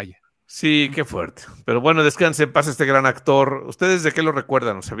 Pero vaya. Sí, qué fuerte. Pero bueno, descanse en paz este gran actor. ¿Ustedes de qué lo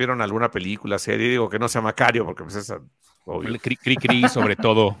recuerdan? ¿O se vieron alguna película, serie? Digo que no sea Macario, porque pues esa, obvio. El Cri sobre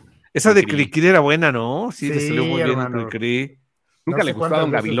todo. Esa de Cricri era buena, ¿no? Sí, le salió Sí, muy bien el hermano. Cricri. Nunca No le sé gustó a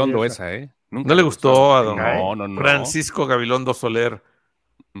don cuántas veces vi Gabilondo esa. esa, ¿eh? No Nunca le gustó. gustó a ¿Te don cae? No. Francisco Gabilondo Soler,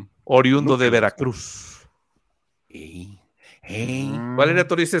 oriundo Nunca de le gustó. Veracruz. Ey. Valeria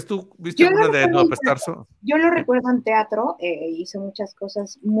Torices, ¿tú viste Yo lo alguna de recuerdo en López Tarso? Yo lo recuerdo en teatro, hizo muchas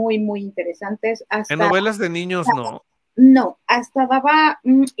cosas muy, muy interesantes. En Hasta, novelas de niños, no. no, hasta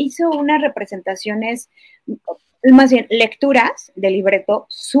hizo unas representaciones, más bien lecturas de libreto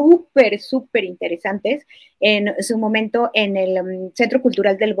súper, súper interesantes en su momento en el Centro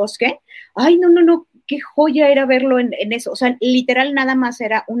Cultural del Bosque. Ay, no, qué joya era verlo en eso. O sea, literal nada más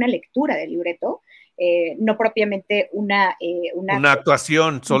era una lectura de libreto. No propiamente Una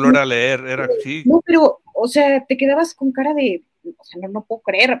actuación, solo era leer, era sí. no, pero, o sea, te quedabas con cara de, o sea, no puedo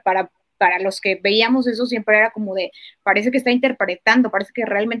creer, para los que veíamos eso siempre era como de, parece que está interpretando, parece que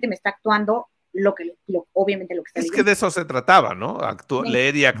realmente me está actuando obviamente lo que está Es que leyendo. de eso se trataba, ¿no?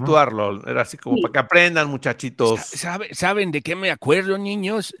 Leer y actuarlo. Era así como Sí. para que aprendan, muchachitos. ¿Saben de qué me acuerdo,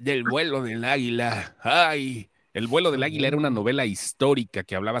 niños? Del vuelo del águila. Ay, el vuelo del águila era una novela histórica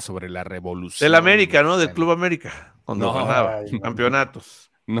que hablaba sobre la revolución. Del América, ¿no? Del mexicana. Club América, cuando No. ganaba Ay, no.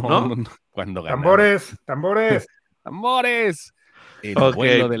 campeonatos. No, cuando ganaba. Tambores. ¡Amores! El Ok,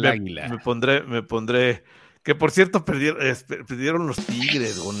 vuelo del águila. me pondré. Que por cierto, perdieron los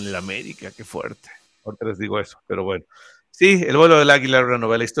Tigres con el América, qué fuerte. Ahorita les digo eso, pero bueno. Sí, El vuelo del águila era una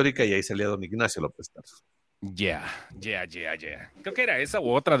novela histórica y ahí salía don Ignacio López Tarso. Ya. Creo que era esa u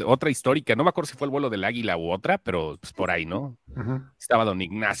otra histórica. No me acuerdo si fue el vuelo del águila u otra, pero pues por ahí, ¿no? Uh-huh. Estaba don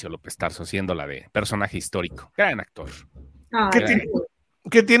Ignacio López Tarso siendo la de personaje histórico. Gran actor.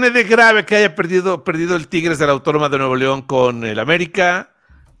 ¿Qué tiene de grave que haya perdido el Tigres de la Autónoma de Nuevo León con el América?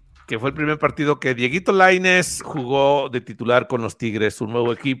 Que fue el primer partido que Dieguito Lainez jugó de titular con los Tigres, un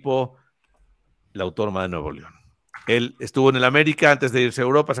nuevo equipo, la Autónoma de Nuevo León. Él estuvo en el América antes de irse a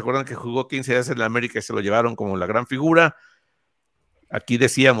Europa. ¿Se acuerdan que jugó 15 días en el América y se lo llevaron como la gran figura? Aquí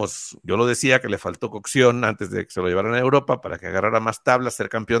yo lo decía, que le faltó cocción antes de que se lo llevaran a Europa para que agarrara más tablas, ser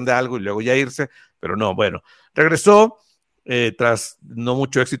campeón de algo y luego ya irse, pero no, bueno, regresó tras no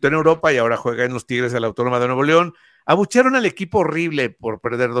mucho éxito en Europa y ahora juega en los Tigres de la Autónoma de Nuevo León. Abuchearon al equipo horrible por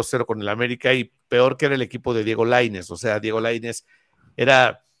perder 2-0 con el América y peor que era el equipo de Diego Lainez. O sea, Diego Lainez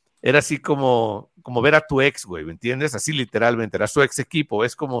era así como ver a tu ex, güey, ¿me entiendes? Así literalmente, era su ex equipo.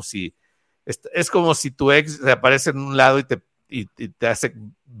 Es como si tu ex aparece en un lado y te hace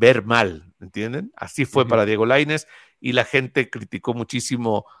ver mal, ¿me entienden? Así fue para Diego Lainez y la gente criticó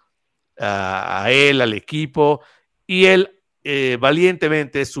muchísimo a él, al equipo, y él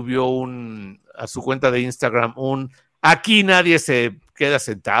valientemente subió a su cuenta de Instagram aquí nadie se queda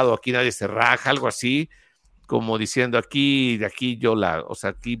sentado, aquí nadie se raja, algo así, como diciendo aquí aquí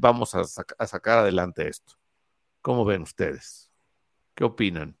vamos a sacar adelante esto. ¿Cómo ven ustedes? ¿Qué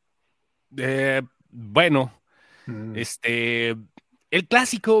opinan? Bueno, el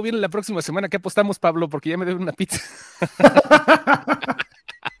clásico viene la próxima semana. ¿Qué apostamos, Pablo? Porque ya me deben una pizza.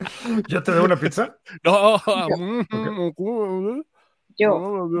 ¿Yo te debo una pizza? No.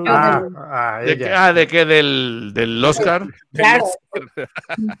 Ella. ¿De qué? ¿Del Óscar? Claro.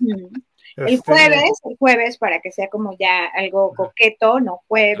 El jueves, para que sea como ya algo coqueto, no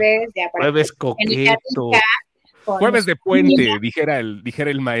jueves, ya para jueves que coqueto. Jueves de puente, dijera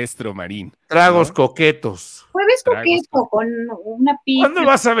el maestro Marín. Tragos ¿no? coquetos. Jueves coqueto con una pizza. ¿Cuándo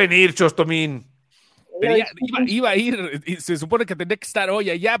vas a venir, Chostomín? Iba a ir, y se supone que tendría que estar hoy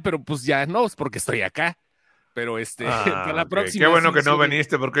allá, pero pues ya no, es porque estoy acá. Pero para la próxima. Qué bueno sí, que no sí.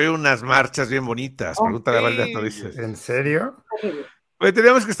 viniste, porque hay unas marchas bien bonitas. Pregúntale a Valeria Torices. ¿En serio? Pues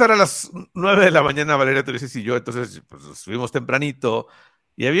teníamos que estar a las 9 de la mañana, Valeria Torices y yo, entonces pues subimos tempranito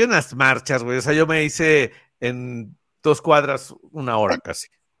y había unas marchas, güey. O sea, yo me hice en 2 cuadras 1 hora casi.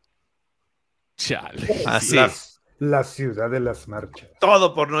 Chale. Así. La ciudad de las marchas.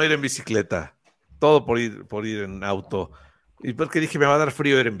 Todo por no ir en bicicleta. Todo por ir en auto. Y porque dije, me va a dar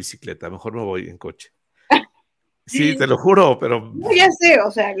frío ir en bicicleta. Mejor me voy en coche. Sí, te lo juro, pero... No, ya sé,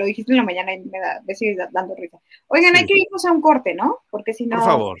 o sea, lo dijiste en la mañana y me sigue dando risa. Oigan, hay que irnos a un corte, ¿no? Porque si no... Por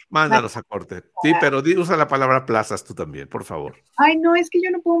favor, mándanos a corte. Sí, pero usa la palabra plazas tú también, por favor. Ay, no, es que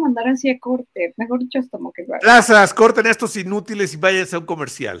yo no puedo mandar así a corte. Mejor dicho, hasta como que... Plazas, corten estos inútiles y váyanse a un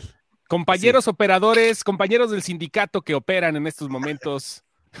comercial. Compañeros operadores, compañeros del sindicato que operan en estos momentos.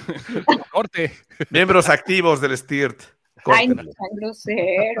 Corte. Miembros activos del STIRT. Ay, no sean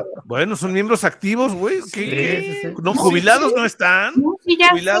groseros. Bueno, son miembros activos, güey. Sí. No, jubilados no están. No, sí, ya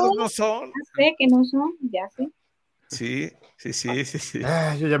jubilados sé. no son. Ya sé que no son, ya sé. Sí.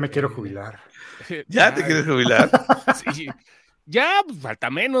 Yo ya me quiero jubilar. ¿Ya te quieres jubilar? Sí. Ya, pues,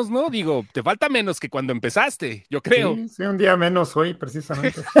 falta menos, ¿no? Digo, te falta menos que cuando empezaste, yo creo. Sí, un día menos hoy,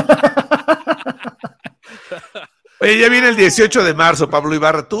 precisamente. Oye, ya viene el 18 de marzo, Pablo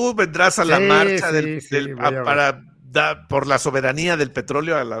Ibarra. ¿Tú vendrás a la marcha por la soberanía del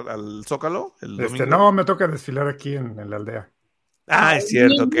petróleo al Zócalo el domingo? No, me toca desfilar aquí en la aldea. Es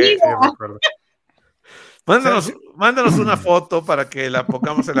cierto que... Mándanos una foto para que la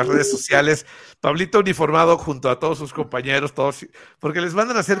pongamos en las redes sociales. Pablito uniformado junto a todos sus compañeros, porque les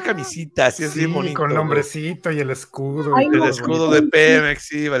mandan a hacer camisitas y es bien bonito. Con nombrecito y el escudo. Ay, el escudo de Pemex,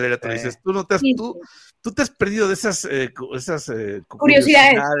 sí, Valeria, tú dices, tú te has perdido de esas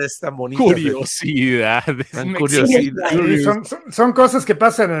curiosidades tan bonitas. Curiosidades. Sí, son cosas que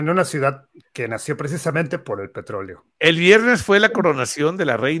pasan en una ciudad que nació precisamente por el petróleo. El viernes fue la coronación de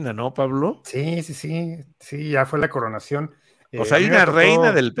la reina, ¿no, Pablo? Sí, ya fue la coronación. O sea, hay una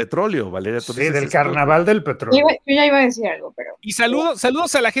reina del petróleo, Valeria. Sí, del carnaval del petróleo. Yo ya iba a decir algo, pero... Y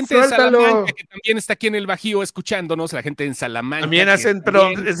saludos a la gente de Salamanca, que también está aquí en el Bajío escuchándonos, la gente en Salamanca. También hacen,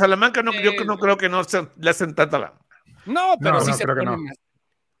 pero en Salamanca yo no creo que no le hacen tanta la... No, pero sí se ponen...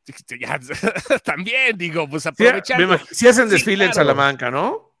 Ya, también, digo, pues aprovechando. Sí hacen desfile en Salamanca,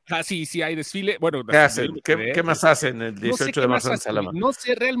 ¿no? Sí, hay desfile. Bueno, ¿qué hacen? ¿Qué más hacen el 18 de marzo en Salamanca? No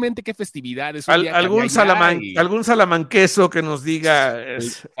sé realmente qué festividades. ¿Algún salamanqueso que nos diga?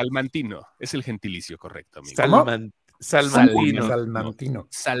 Salmantino, es el gentilicio correcto, amigo.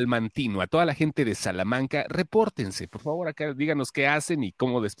 Salmantino. A toda la gente de Salamanca, repórtense, por favor, acá díganos qué hacen y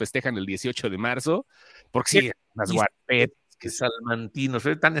cómo festejan el 18 de marzo, porque sí, las guapetas. Que salmantino,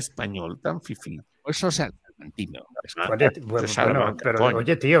 soy tan español, tan fifí. Eso es salmantino.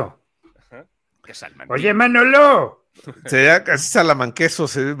 Oye, tío. ¿Qué salmantino? Oye, Manolo. Sería casi salamanqueso,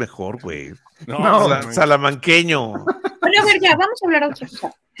 se ve mejor, güey. No, salamanqueño. Bueno, a ver, ya, vamos a hablar de otra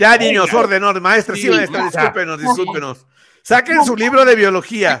cosa. Ya, niños, orden, maestra, sí, maestra, discúlpenos. Saquen su libro de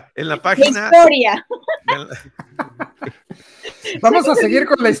biología en la página. Historia. Vamos a seguir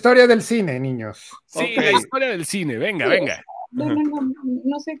con la historia del cine, niños. Sí, la historia del cine, venga.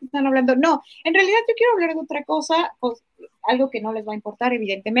 No sé qué están hablando. No, en realidad yo quiero hablar de otra cosa, pues, algo que no les va a importar,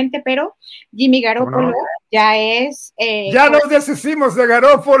 evidentemente, pero Jimmy Garoppolo ya es... ¡Ya nos deshicimos de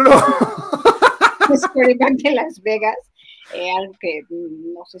Garoppolo! Es quarterback de Las Vegas. Algo que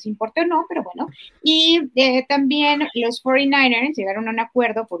no sé si importa o no, pero bueno. Y también los 49ers llegaron a un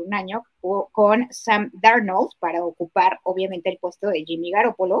acuerdo por un año con Sam Darnold para ocupar, obviamente, el puesto de Jimmy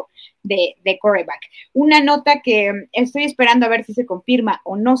Garoppolo de quarterback. Una nota que estoy esperando a ver si se confirma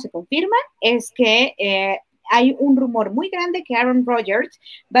o no se confirma es que hay un rumor muy grande que Aaron Rodgers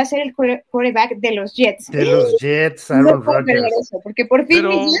va a ser el quarterback de los Jets. De los Jets, Aaron Rodgers. Eso, porque por fin...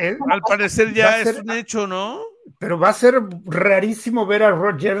 Pero al parecer ya es un hecho, ¿no? Pero va a ser rarísimo ver a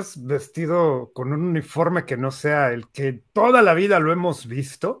Rodgers vestido con un uniforme que no sea el que toda la vida lo hemos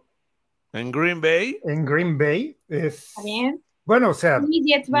visto. ¿En Green Bay? En Green Bay. ¿Está bien? Bueno, o sea, ¿Mis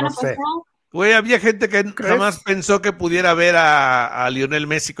Jets van a pasar? Güey, había gente que jamás pensó que pudiera ver a Lionel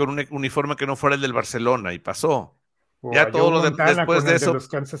Messi con un uniforme que no fuera el del Barcelona, y pasó. Ya todo lo después de eso.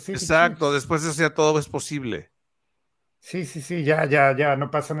 Exacto, después de eso ya todo es posible. Sí, ya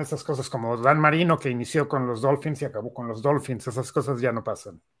no pasan esas cosas como Dan Marino, que inició con los Dolphins y acabó con los Dolphins. Esas cosas ya no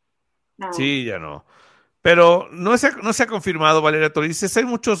pasan. No. Sí, ya no. Pero no se ha confirmado, Valeria Torices. Hay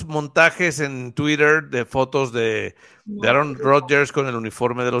muchos montajes en Twitter de fotos de Aaron Rodgers con el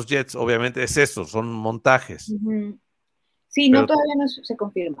uniforme de los Jets. Obviamente es eso, son montajes. Sí, no, todavía no se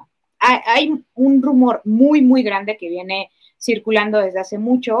confirma. hay un rumor muy, muy grande que viene circulando desde hace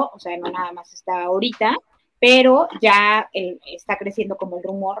mucho, o sea, no nada más está ahorita, pero ya está creciendo como el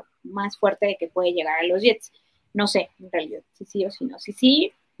rumor más fuerte de que puede llegar a los Jets. No sé, en realidad, si sí o si no. Si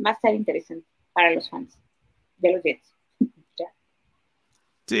sí, va a estar interesante para los fans de los Jets. Ya.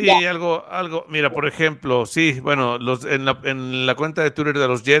 Sí, Ya. algo, mira, por ejemplo, sí, bueno, en la cuenta de Twitter de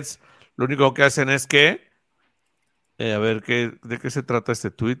los Jets, lo único que hacen es que, a ver, ¿de qué se trata este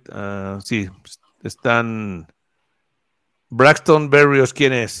tweet? Sí, están, Braxton Berrios,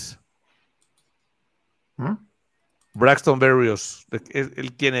 ¿quién es? ¿Mm? Braxton Berrios,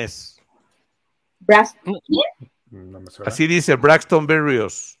 ¿él quién es? No me suena. Así dice, Braxton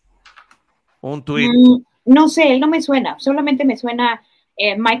Berrios, un tweet. No sé, él no me suena, solamente me suena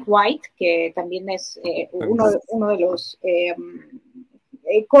Mike White, que también es uno de los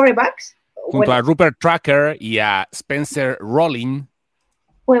quarterbacks. Junto a Rupert Tracker y a Spencer Rolling.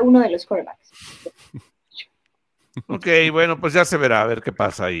 Fue uno de los quarterbacks. Ok, bueno, pues ya se verá a ver qué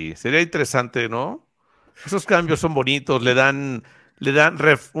pasa ahí. Sería interesante, ¿no? Esos cambios son bonitos, le dan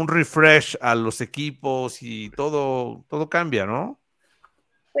un refresh a los equipos y todo cambia, ¿no?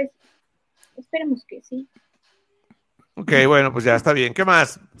 Pues esperemos que sí. Ok, bueno, pues ya está bien. ¿Qué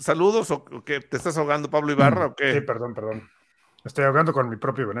más? ¿Saludos o qué? ¿Te estás ahogando, Pablo Ibarra, o qué? Sí, perdón. Estoy ahogando con mi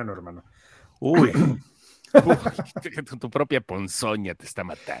propio veneno, hermano. Uy. Tu propia ponzoña te está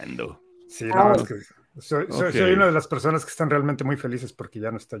matando. Sí, no, es que soy una de las personas que están realmente muy felices porque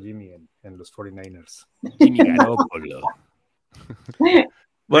ya no está Jimmy en los 49ers. Jimmy Garoppolo.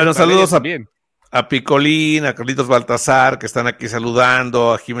 Bueno, saludos a Picolín, a Carlitos Baltasar, que están aquí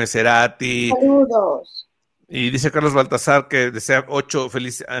saludando, a Jiménez Cerati. Saludos. Y dice Carlos Baltasar que desea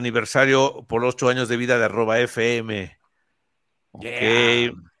feliz aniversario por 8 años de vida de @FM.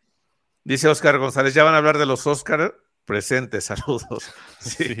 Yeah. Ok. Dice Óscar González, ¿ya van a hablar de los Óscar? Presentes, saludos.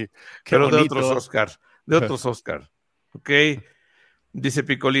 Sí, pero bonito. De otros Óscar. Ok. Dice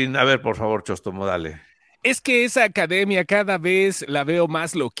Picolín, a ver, por favor, Chostomo, dale. Es que esa academia cada vez la veo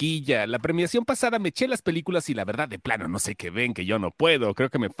más loquilla. La premiación pasada me eché las películas y la verdad de plano no sé qué ven, que yo no puedo. Creo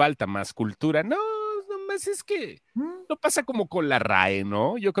que me falta más cultura. No más es que no pasa como con la RAE,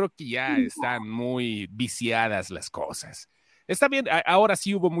 ¿no? Yo creo que ya están muy viciadas las cosas. Está bien, ahora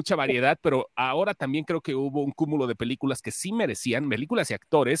sí hubo mucha variedad, pero ahora también creo que hubo un cúmulo de películas que sí merecían, películas y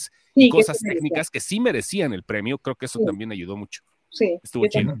actores, y cosas técnicas que sí merecían el premio. Creo que eso también ayudó mucho. Sí, estuvo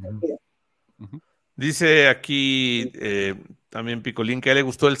chido. Dice aquí también Picolín que a él le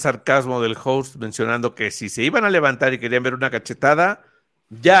gustó el sarcasmo del host mencionando que si se iban a levantar y querían ver una cachetada,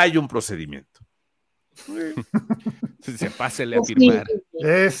 ya hay un procedimiento. Se pásele a firmar.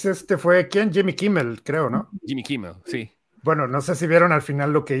 Fue ¿quién? Jimmy Kimmel, creo, ¿no? Jimmy Kimmel, sí. Bueno, no sé si vieron al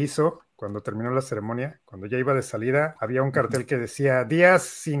final lo que hizo cuando terminó la ceremonia, cuando ya iba de salida, había un cartel que decía días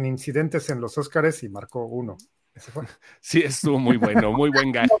sin incidentes en los Óscares y marcó 1. ¿Ese fue? Sí, estuvo muy bueno, muy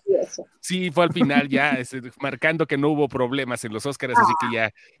buen gag. Sí, fue al final ya marcando que no hubo problemas en los Óscares, así que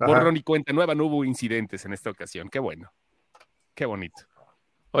ya borrón y cuenta nueva, no hubo incidentes en esta ocasión. Qué bueno, qué bonito.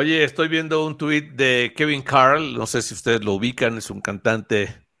 Oye, estoy viendo un tuit de Kevin Carl, no sé si ustedes lo ubican, es un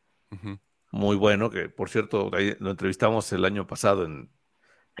cantante muy bueno, que por cierto lo entrevistamos el año pasado en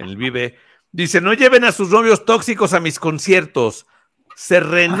el Vive. Dice, no lleven a sus novios tóxicos a mis conciertos. Se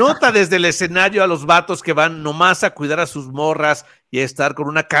renota desde el escenario a los vatos que van nomás a cuidar a sus morras y a estar con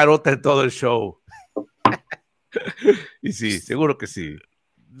una carota en todo el show. Y sí, seguro que sí.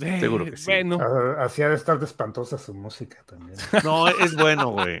 Seguro que sí. Bueno. Hacía de estar de espantosa su música también. No, es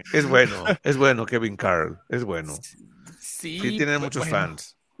bueno, güey. Es bueno, Kevin Carl. Es bueno. Sí, tiene muchos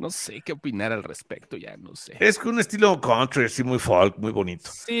fans. No sé qué opinar al respecto, ya no sé. Es que un estilo country, así muy folk, muy bonito.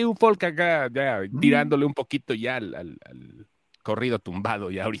 Sí, un folk acá, ya tirándole un poquito ya al corrido tumbado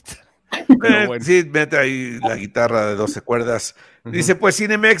ya ahorita. Pero bueno. Sí, mete ahí la guitarra de 12 cuerdas. Dice, pues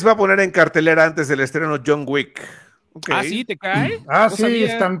Cinemex va a poner en cartelera antes del estreno John Wick. Okay. ¿Ah, sí? ¿Te cae? No sí,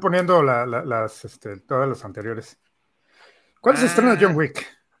 sabía. Están poniendo todas las anteriores. ¿Cuándo se estrena John Wick?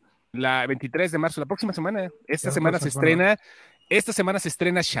 La 23 de marzo, la próxima semana. Esta semana se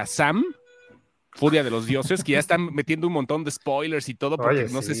estrena Shazam, Furia de los Dioses, que ya están metiendo un montón de spoilers y todo, porque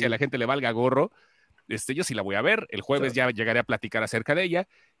no sé si a la gente le valga gorro. Yo sí la voy a ver. El jueves ya llegaré a platicar acerca de ella.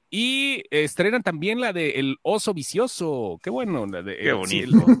 Y estrenan también la de El Oso Vicioso. Qué bueno. Qué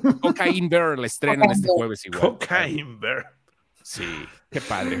bonito. Cocaine Bear la estrenan este jueves igual. Cocaine Bear. Sí, qué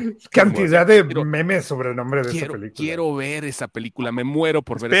padre. Cantidad de memes sobre el nombre de esa película. Quiero ver esa película, me muero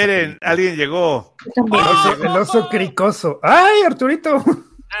por ver Esperen, esa película. Alguien llegó. El oso cricoso. ¡Ay, Arturito!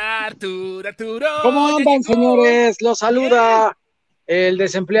 Arturo. ¿Cómo andan, señores? Los saluda el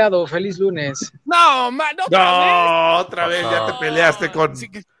desempleado. Feliz lunes. No, otra vez. Otra vez ya te peleaste con...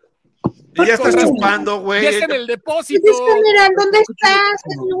 Y ya estás chupando, güey. Ya está en el depósito. Pues es que mira, ¿dónde estás?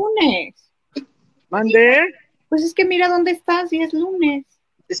 Es lunes. ¿Mande? Pues es que mira dónde estás y es lunes.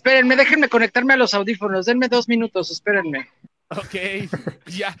 Espérenme, déjenme conectarme a los audífonos. Denme 2 minutos, espérenme. Ok,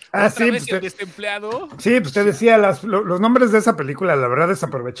 ya. Ah, ¿Otra sí, vez pues el desempleado? Sí, pues te decía, los nombres de esa película, la verdad,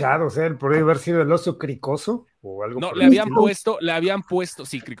 desaprovechados, ¿eh? Podría haber sido El oso cricoso o algo No, por le el habían estilo. puesto,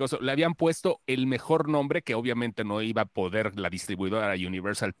 sí, Cricoso, le habían puesto el mejor nombre que obviamente no iba a poder la distribuidora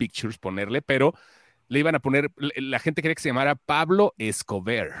Universal Pictures ponerle, pero le iban a poner, la gente quería que se llamara Pablo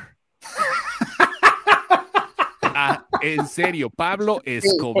Escobar. En serio, Pablo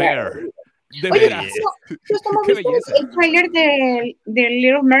Escobar. Claro. De Oye, veras. ¿tú estamos Qué visto belleza. el tráiler de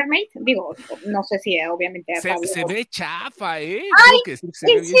Little Mermaid? Digo, no sé si obviamente a Pablo. Se ve chafa, ¿eh? Ay, Tengo que decir que se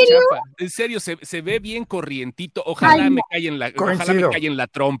ve ¿en bien serio? chafa. En serio, se ve bien corrientito. Ojalá Ay, me no. caiga en la, ojalá me Coincido. caiga en la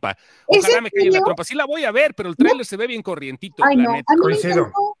trompa. ¿Es Ojalá en me caiga en la serio? trompa. Sí la voy a ver, pero el tráiler se ve bien corrientito, Ay, la no, neta. a mí me Coincido.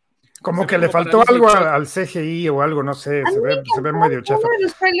 encantó. Como Se que ve le como para faltó Disney algo Plus. al CGI o algo, no sé, A mí me se ve encantó. medio Fue chafa. uno de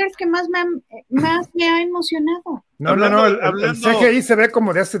los trailers que más me ha emocionado. No, Hablando- el hablando- CGI se ve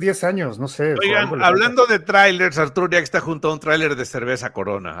como de hace 10 años, no sé. Oigan, algo le hablando de trailers, Arturo ya está junto a un tráiler de cerveza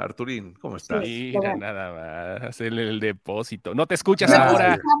Corona. Arturín, ¿cómo estás? Sí. Lo Mira, bueno. nada más, el depósito. No te escuchas No te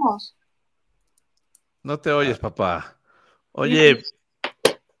ahora. escuchamos. No te oyes, papá. No, Oye,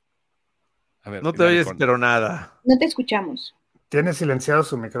 A ver, no te dale oyes, con. pero nada. no te escuchamos. Tiene silenciado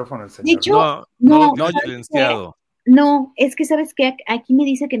su micrófono el De señor. hecho, No no, lo tienes ¿sabes silenciado. qué? No, es que sabes que aquí me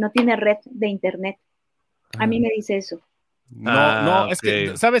dice que no tiene red de internet. A mí me dice eso. No, es que,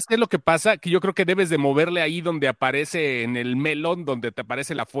 Ok. ¿sabes qué es lo que pasa? Que yo creo que debes de moverle ahí donde aparece en el melón, donde te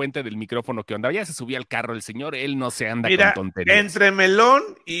aparece la fuente del micrófono que onda. Ya se subía al carro el señor, él no se anda Mira, con tonterías. entre melón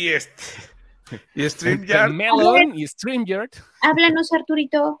y y Entre StreamYard melón y StreamYard. Háblanos,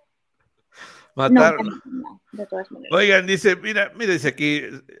 Arturito. mataron. No, de todas maneras. Oigan, mira, dice aquí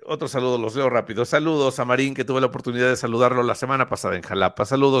otro saludo, los leo rápido. Saludos a Marín, que tuve la oportunidad de saludarlo la semana pasada en Jalapa.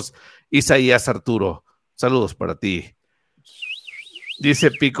 Saludos, Isaías Arturo. Saludos para ti.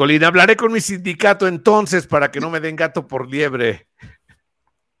 Dice Picolín, hablaré con mi sindicato entonces para que no me den gato por liebre.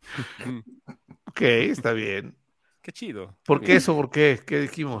 Ok, está bien. Qué chido. ¿Por qué eso? ¿Por qué? ¿Qué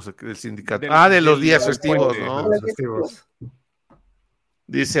dijimos del sindicato? Del- De los del- días del festivos, puente. ¿no? Los festivos.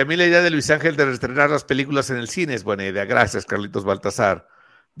 Dice, a mí la idea de Luis Ángel de estrenar las películas en el cine es buena idea. Gracias, Carlitos Baltasar.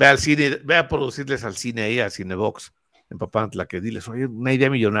 Ve al cine, ve a producirles al cine ahí, a Cinebox, en Papantla, que diles, oye, una idea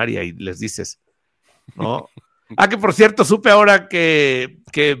millonaria y les dices, ¿no? Que por cierto, supe ahora que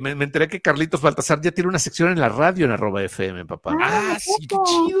me enteré que Carlitos Baltasar ya tiene una sección en la radio en @FM, papá. Sí, qué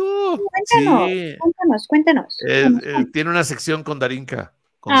poco? chido. Sí, Cuéntanos. tiene una sección con Darinka.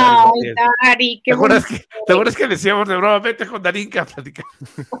 Con Ay, Dari. Dari, qué ¿Te acuerdas bonito. ¿Te acuerdas que decíamos de broma, vete con Darinka a platicar?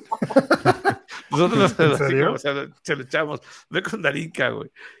 Nosotros ¿En así serio? como se lo echamos, ve con Darinka,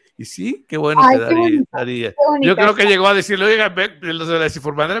 güey. Y sí, qué bueno Ay, que qué bonito, daría. qué bonita. Yo creo que llegó a decirle, oiga, los de la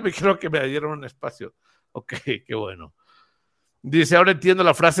desinformadera me dijeron que me dieron un espacio. Ok, qué bueno. Dice, ahora entiendo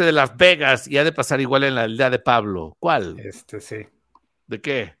la frase de Las Vegas y ha de pasar igual en la aldea de Pablo. ¿Cuál? Sí. ¿De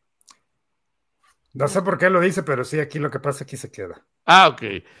qué? No sé por qué lo dice, pero sí, aquí lo que pasa, aquí se queda. Ok.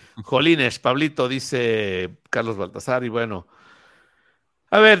 Jolines, Pablito, dice Carlos Baltasar, y bueno.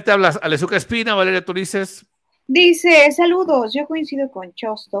 A ver, te hablas Alezuca Espina, Valeria Turices. Dice, saludos, yo coincido con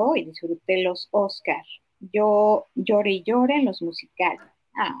Chosto y disfruté los Óscar. Yo lloré y lloré en los musicales.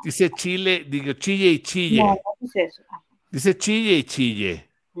 Dice Chile, digo Chille y Chille. No dice eso. Dice Chille y Chille.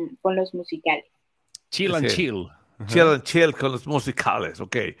 Con los musicales. Chill and Dice, chill. Chill and chill con los musicales,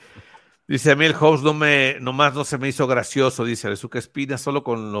 ok. Dice, a mí el host nomás no se me hizo gracioso, dice Alezuca Espina, solo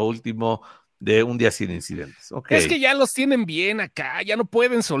con lo último de Un Día Sin Incidentes. Okay. Es que ya los tienen bien acá, ya no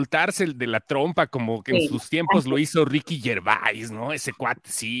pueden soltarse el de la trompa como que en sus tiempos lo hizo Ricky Gervais, ¿no? Ese cuate,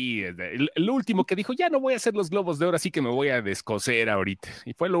 sí. El último que dijo, ya no voy a hacer los Globos de Oro, así que me voy a descoser ahorita.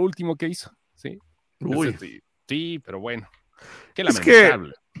 Y fue lo último que hizo, ¿sí? Uy. Sí, pero bueno. Qué Es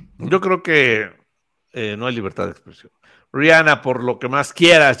lamentable. que yo creo que no hay libertad de expresión. Rihanna, por lo que más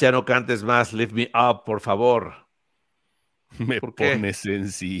quieras, ya no cantes más. Lift me up, por favor. Me ¿Por qué? pone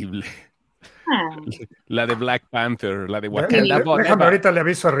sensible. La de Black Panther, la de Déjame Wakanda. ahorita le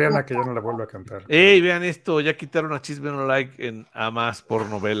aviso a Rihanna que ya no la vuelvo a cantar. Ey, vean esto, ya quitaron a Chisme No Like en Amas por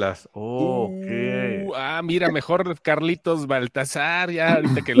novelas. Mira, mejor Carlitos Baltasar, ya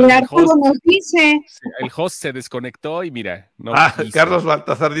ahorita que el host nos dice. El host se desconectó y mira, no quiso. Carlos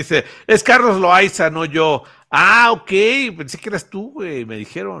Baltasar dice, es Carlos Loaiza, no yo. Ok, pensé que eras tú, güey, me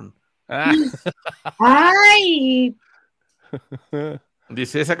dijeron. Ay.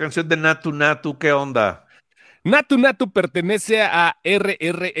 Dice, esa canción de Natu Natu, ¿qué onda? Natu Natu pertenece a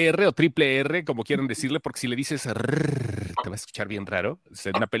RRR o Triple R, como quieran decirle, porque si le dices rrr, te va a escuchar bien raro. Es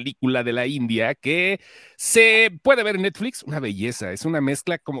una película de la India que se puede ver en Netflix, una belleza, es una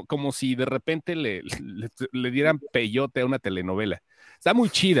mezcla como si de repente le dieran peyote a una telenovela. Está muy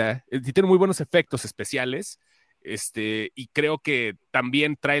chida, tiene muy buenos efectos especiales. Y creo que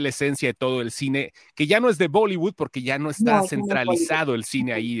también trae la esencia de todo el cine, que ya no es de Bollywood, porque ya no está centralizado el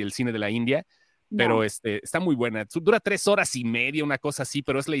cine ahí, el cine de la India. Pero está muy buena. Dura 3 horas y media, una cosa así,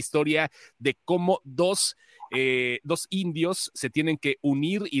 pero es la historia de cómo dos indios se tienen que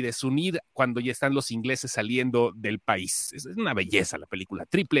unir y desunir cuando ya están los ingleses saliendo del país. Es una belleza la película.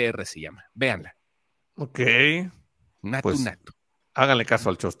 Triple R se llama. Véanla. Ok. Natu Pues, Natu. Háganle caso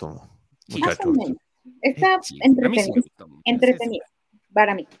al Chóstomo, muchachos. Está entretenido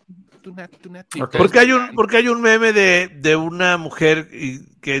para mí. Okay. Porque hay un meme de una mujer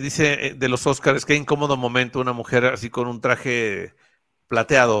que dice de los Óscars, qué incómodo momento, una mujer así con un traje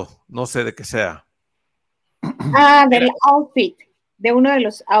plateado, no sé de qué sea. Del outfit, de uno de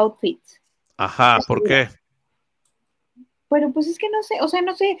los outfits. Ajá, ¿por qué? Pero pues es que no sé, o sea,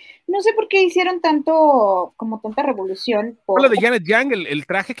 no sé por qué hicieron tanta revolución. Lo de Janet Yang, el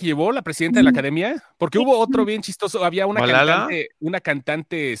traje que llevó la presidenta de la academia, porque hubo otro bien chistoso, había una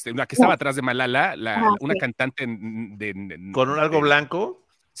cantante, la que estaba atrás de Malala, una cantante ¿Con algo blanco?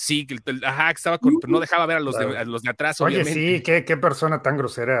 Sí, que estaba pero no dejaba ver a los de atrás, obviamente. Oye, sí, qué persona tan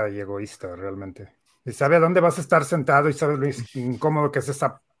grosera y egoísta, realmente. Y sabe a dónde vas a estar sentado y sabe lo incómodo que es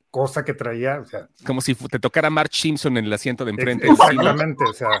esa cosa que traía, o sea. Como si te tocara Marge Simpson en el asiento de enfrente. Exactamente,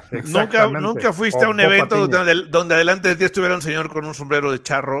 o sea, exactamente. ¿Nunca fuiste a un evento donde delante de ti estuviera un señor con un sombrero de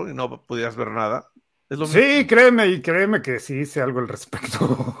charro y no pudieras ver nada? Es lo mismo. Sí, créeme que sí hice algo al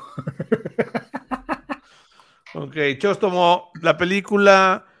respecto. Ok, Chóstomo, la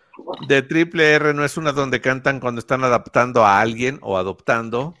película de Triple R no es una donde cantan cuando están adaptando a alguien o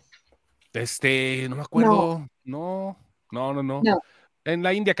adoptando. No me acuerdo. No. En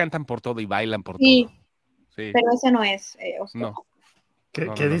la India cantan por todo y bailan por todo. Sí, pero ese no es, Óscar. No.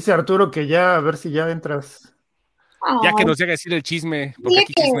 ¿Qué dice Arturo? Que ya, a ver si ya entras. Ya que nos llega a decir el chisme, porque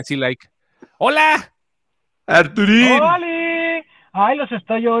aquí chisme sí like. ¡Hola! ¡Arturín! ¡Holi! Ay, los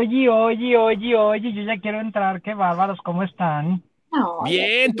estoy oye, yo ya quiero entrar, qué bárbaros, ¿cómo están?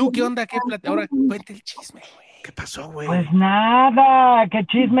 Bien, ¿tú qué onda? Ahora cuenta el chisme, güey. ¿Qué pasó, güey? Pues nada, que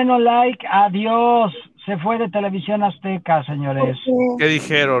chisme no like, adiós. Se fue de Televisión Azteca, señores. ¿Qué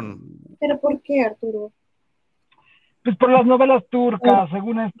dijeron? ¿Pero por qué, Arturo? Pues por las novelas turcas,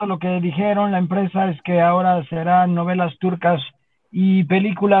 según esto lo que dijeron la empresa es que ahora serán novelas turcas y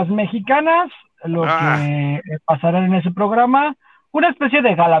películas mexicanas, lo que pasará en ese programa, una especie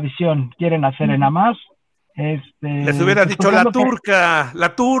de galavisión quieren hacer en Además. Les hubieran dicho la turca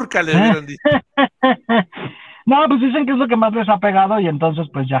les hubieran dicho. No, pues dicen que es lo que más les ha pegado y entonces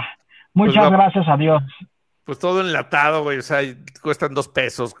pues ya, muchas gracias a Dios. Pues todo enlatado, güey, o sea, cuestan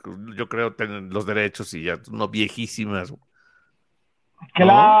 $2, yo creo, tener los derechos y ya, no viejísimas.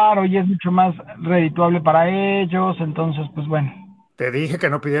 Claro, ¿no? Y es mucho más redituable para ellos, entonces pues bueno. Te dije que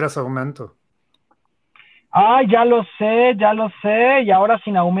no pidieras aumento. Ay, ya lo sé, y ahora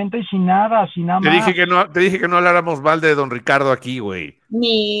sin aumento y sin nada más. Te dije que no habláramos mal de don Ricardo aquí, güey.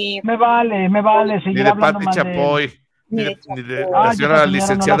 Me vale seguir hablando mal de él. Ni de la señora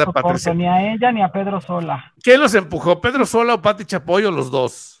licenciada no Patricia. Ni a ella ni a Pedro Sola. ¿Quién los empujó? ¿Pedro Sola o Pati Chapoy o los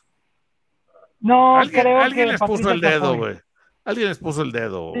dos? No, alguien les puso el dedo, güey. Alguien les puso el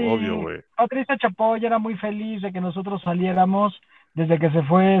dedo, sí, obvio, güey. Patricia Chapoy era muy feliz de que nosotros saliéramos desde que se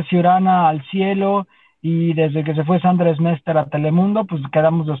fue Ciurana al cielo y desde que se fue Sandra Mester a Telemundo, pues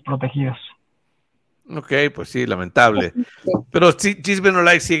quedamos desprotegidos. Ok, pues sí, lamentable. Pero sí, Chisme No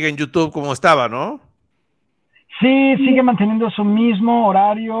Like sigue en YouTube como estaba, ¿no? Sí, sigue manteniendo su mismo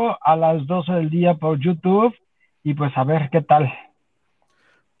horario a las 12 del día por YouTube y pues a ver qué tal.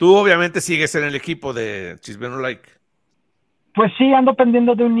 Tú obviamente sigues en el equipo de Chisme No Like. Pues sí, ando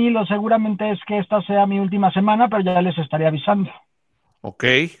pendiendo de un hilo, seguramente es que esta sea mi última semana, pero ya les estaré avisando. Ok,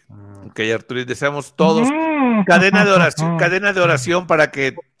 Arturo, deseamos todos cadena de oración para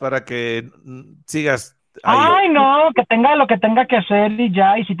que sigas ahí. Ay, no, que tenga lo que tenga que hacer y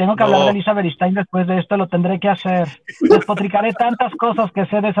ya, y si tengo que hablar de Elisa Beristain después de esto, lo tendré que hacer. Despotricaré tantas cosas que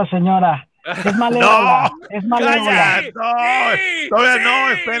sé de esa señora. Es malévola, es malévola. Todavía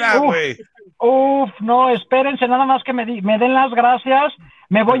no, espera, güey. No, espérense, nada más que me den las gracias.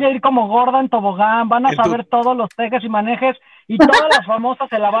 Me voy a ir como gorda en tobogán, van a saber todos los tejes y manejes Y todas las famosas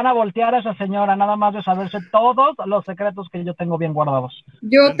se la van a voltear a esa señora, nada más de saberse todos los secretos que yo tengo bien guardados.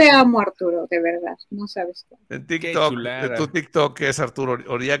 Yo te amo, Arturo, de verdad, no sabes cómo. En TikTok, ¿tu TikTok qué es, Arturo?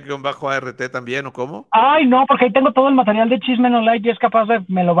 ¿Oriac-ART también o cómo? Ay, no, porque ahí tengo todo el material de Chisme No Like y es capaz de,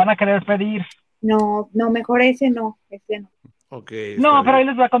 me lo van a querer pedir. No, mejor ese no. Okay, no, pero ahí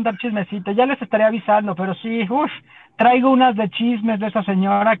les voy a contar chismecito, ya les estaré avisando, pero sí, traigo unas de chismes de esa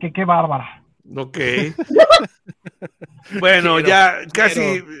señora que qué bárbara. Ok. Bueno,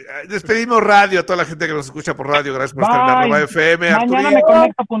 casi despedimos radio a toda la gente que nos escucha por radio. Gracias por estar en la FM. Mañana me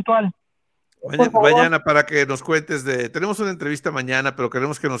conecto puntual. Mañana para que nos cuentes tenemos una entrevista mañana, pero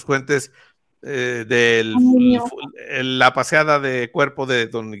queremos que nos cuentes de la paseada de cuerpo de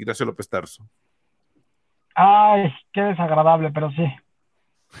don Ignacio López Tarso. Ay, qué desagradable, pero sí.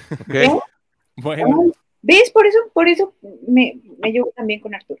 Okay. Bueno. ¿Ves? Por eso me llevo también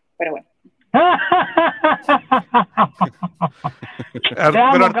con Arturo, pero bueno. Pero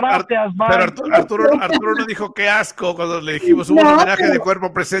Arturo no dijo qué asco cuando le dijimos un homenaje de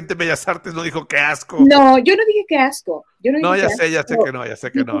cuerpo presente en Bellas Artes, no dijo qué asco. No, yo no dije qué asco. Ya sé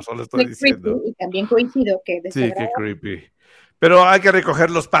que no, solo estoy diciendo. Y también coincido que sí, qué creepy. Pero hay que recoger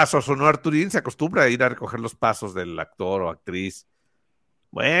los pasos, ¿o no? Arturín se acostumbra a ir a recoger los pasos del actor o actriz.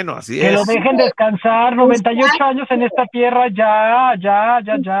 Bueno, así es. Que lo dejen descansar, 98 años en esta tierra, ya.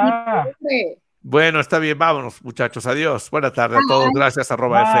 Bueno, está bien, vámonos, muchachos, adiós. Buena tarde a todos, gracias,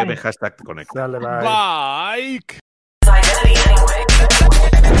 @FM, #Connect. Dale, bye.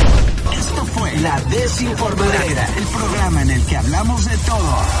 Esto fue La Desinformadera, el programa en el que hablamos de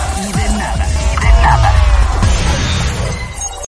todo y de nada.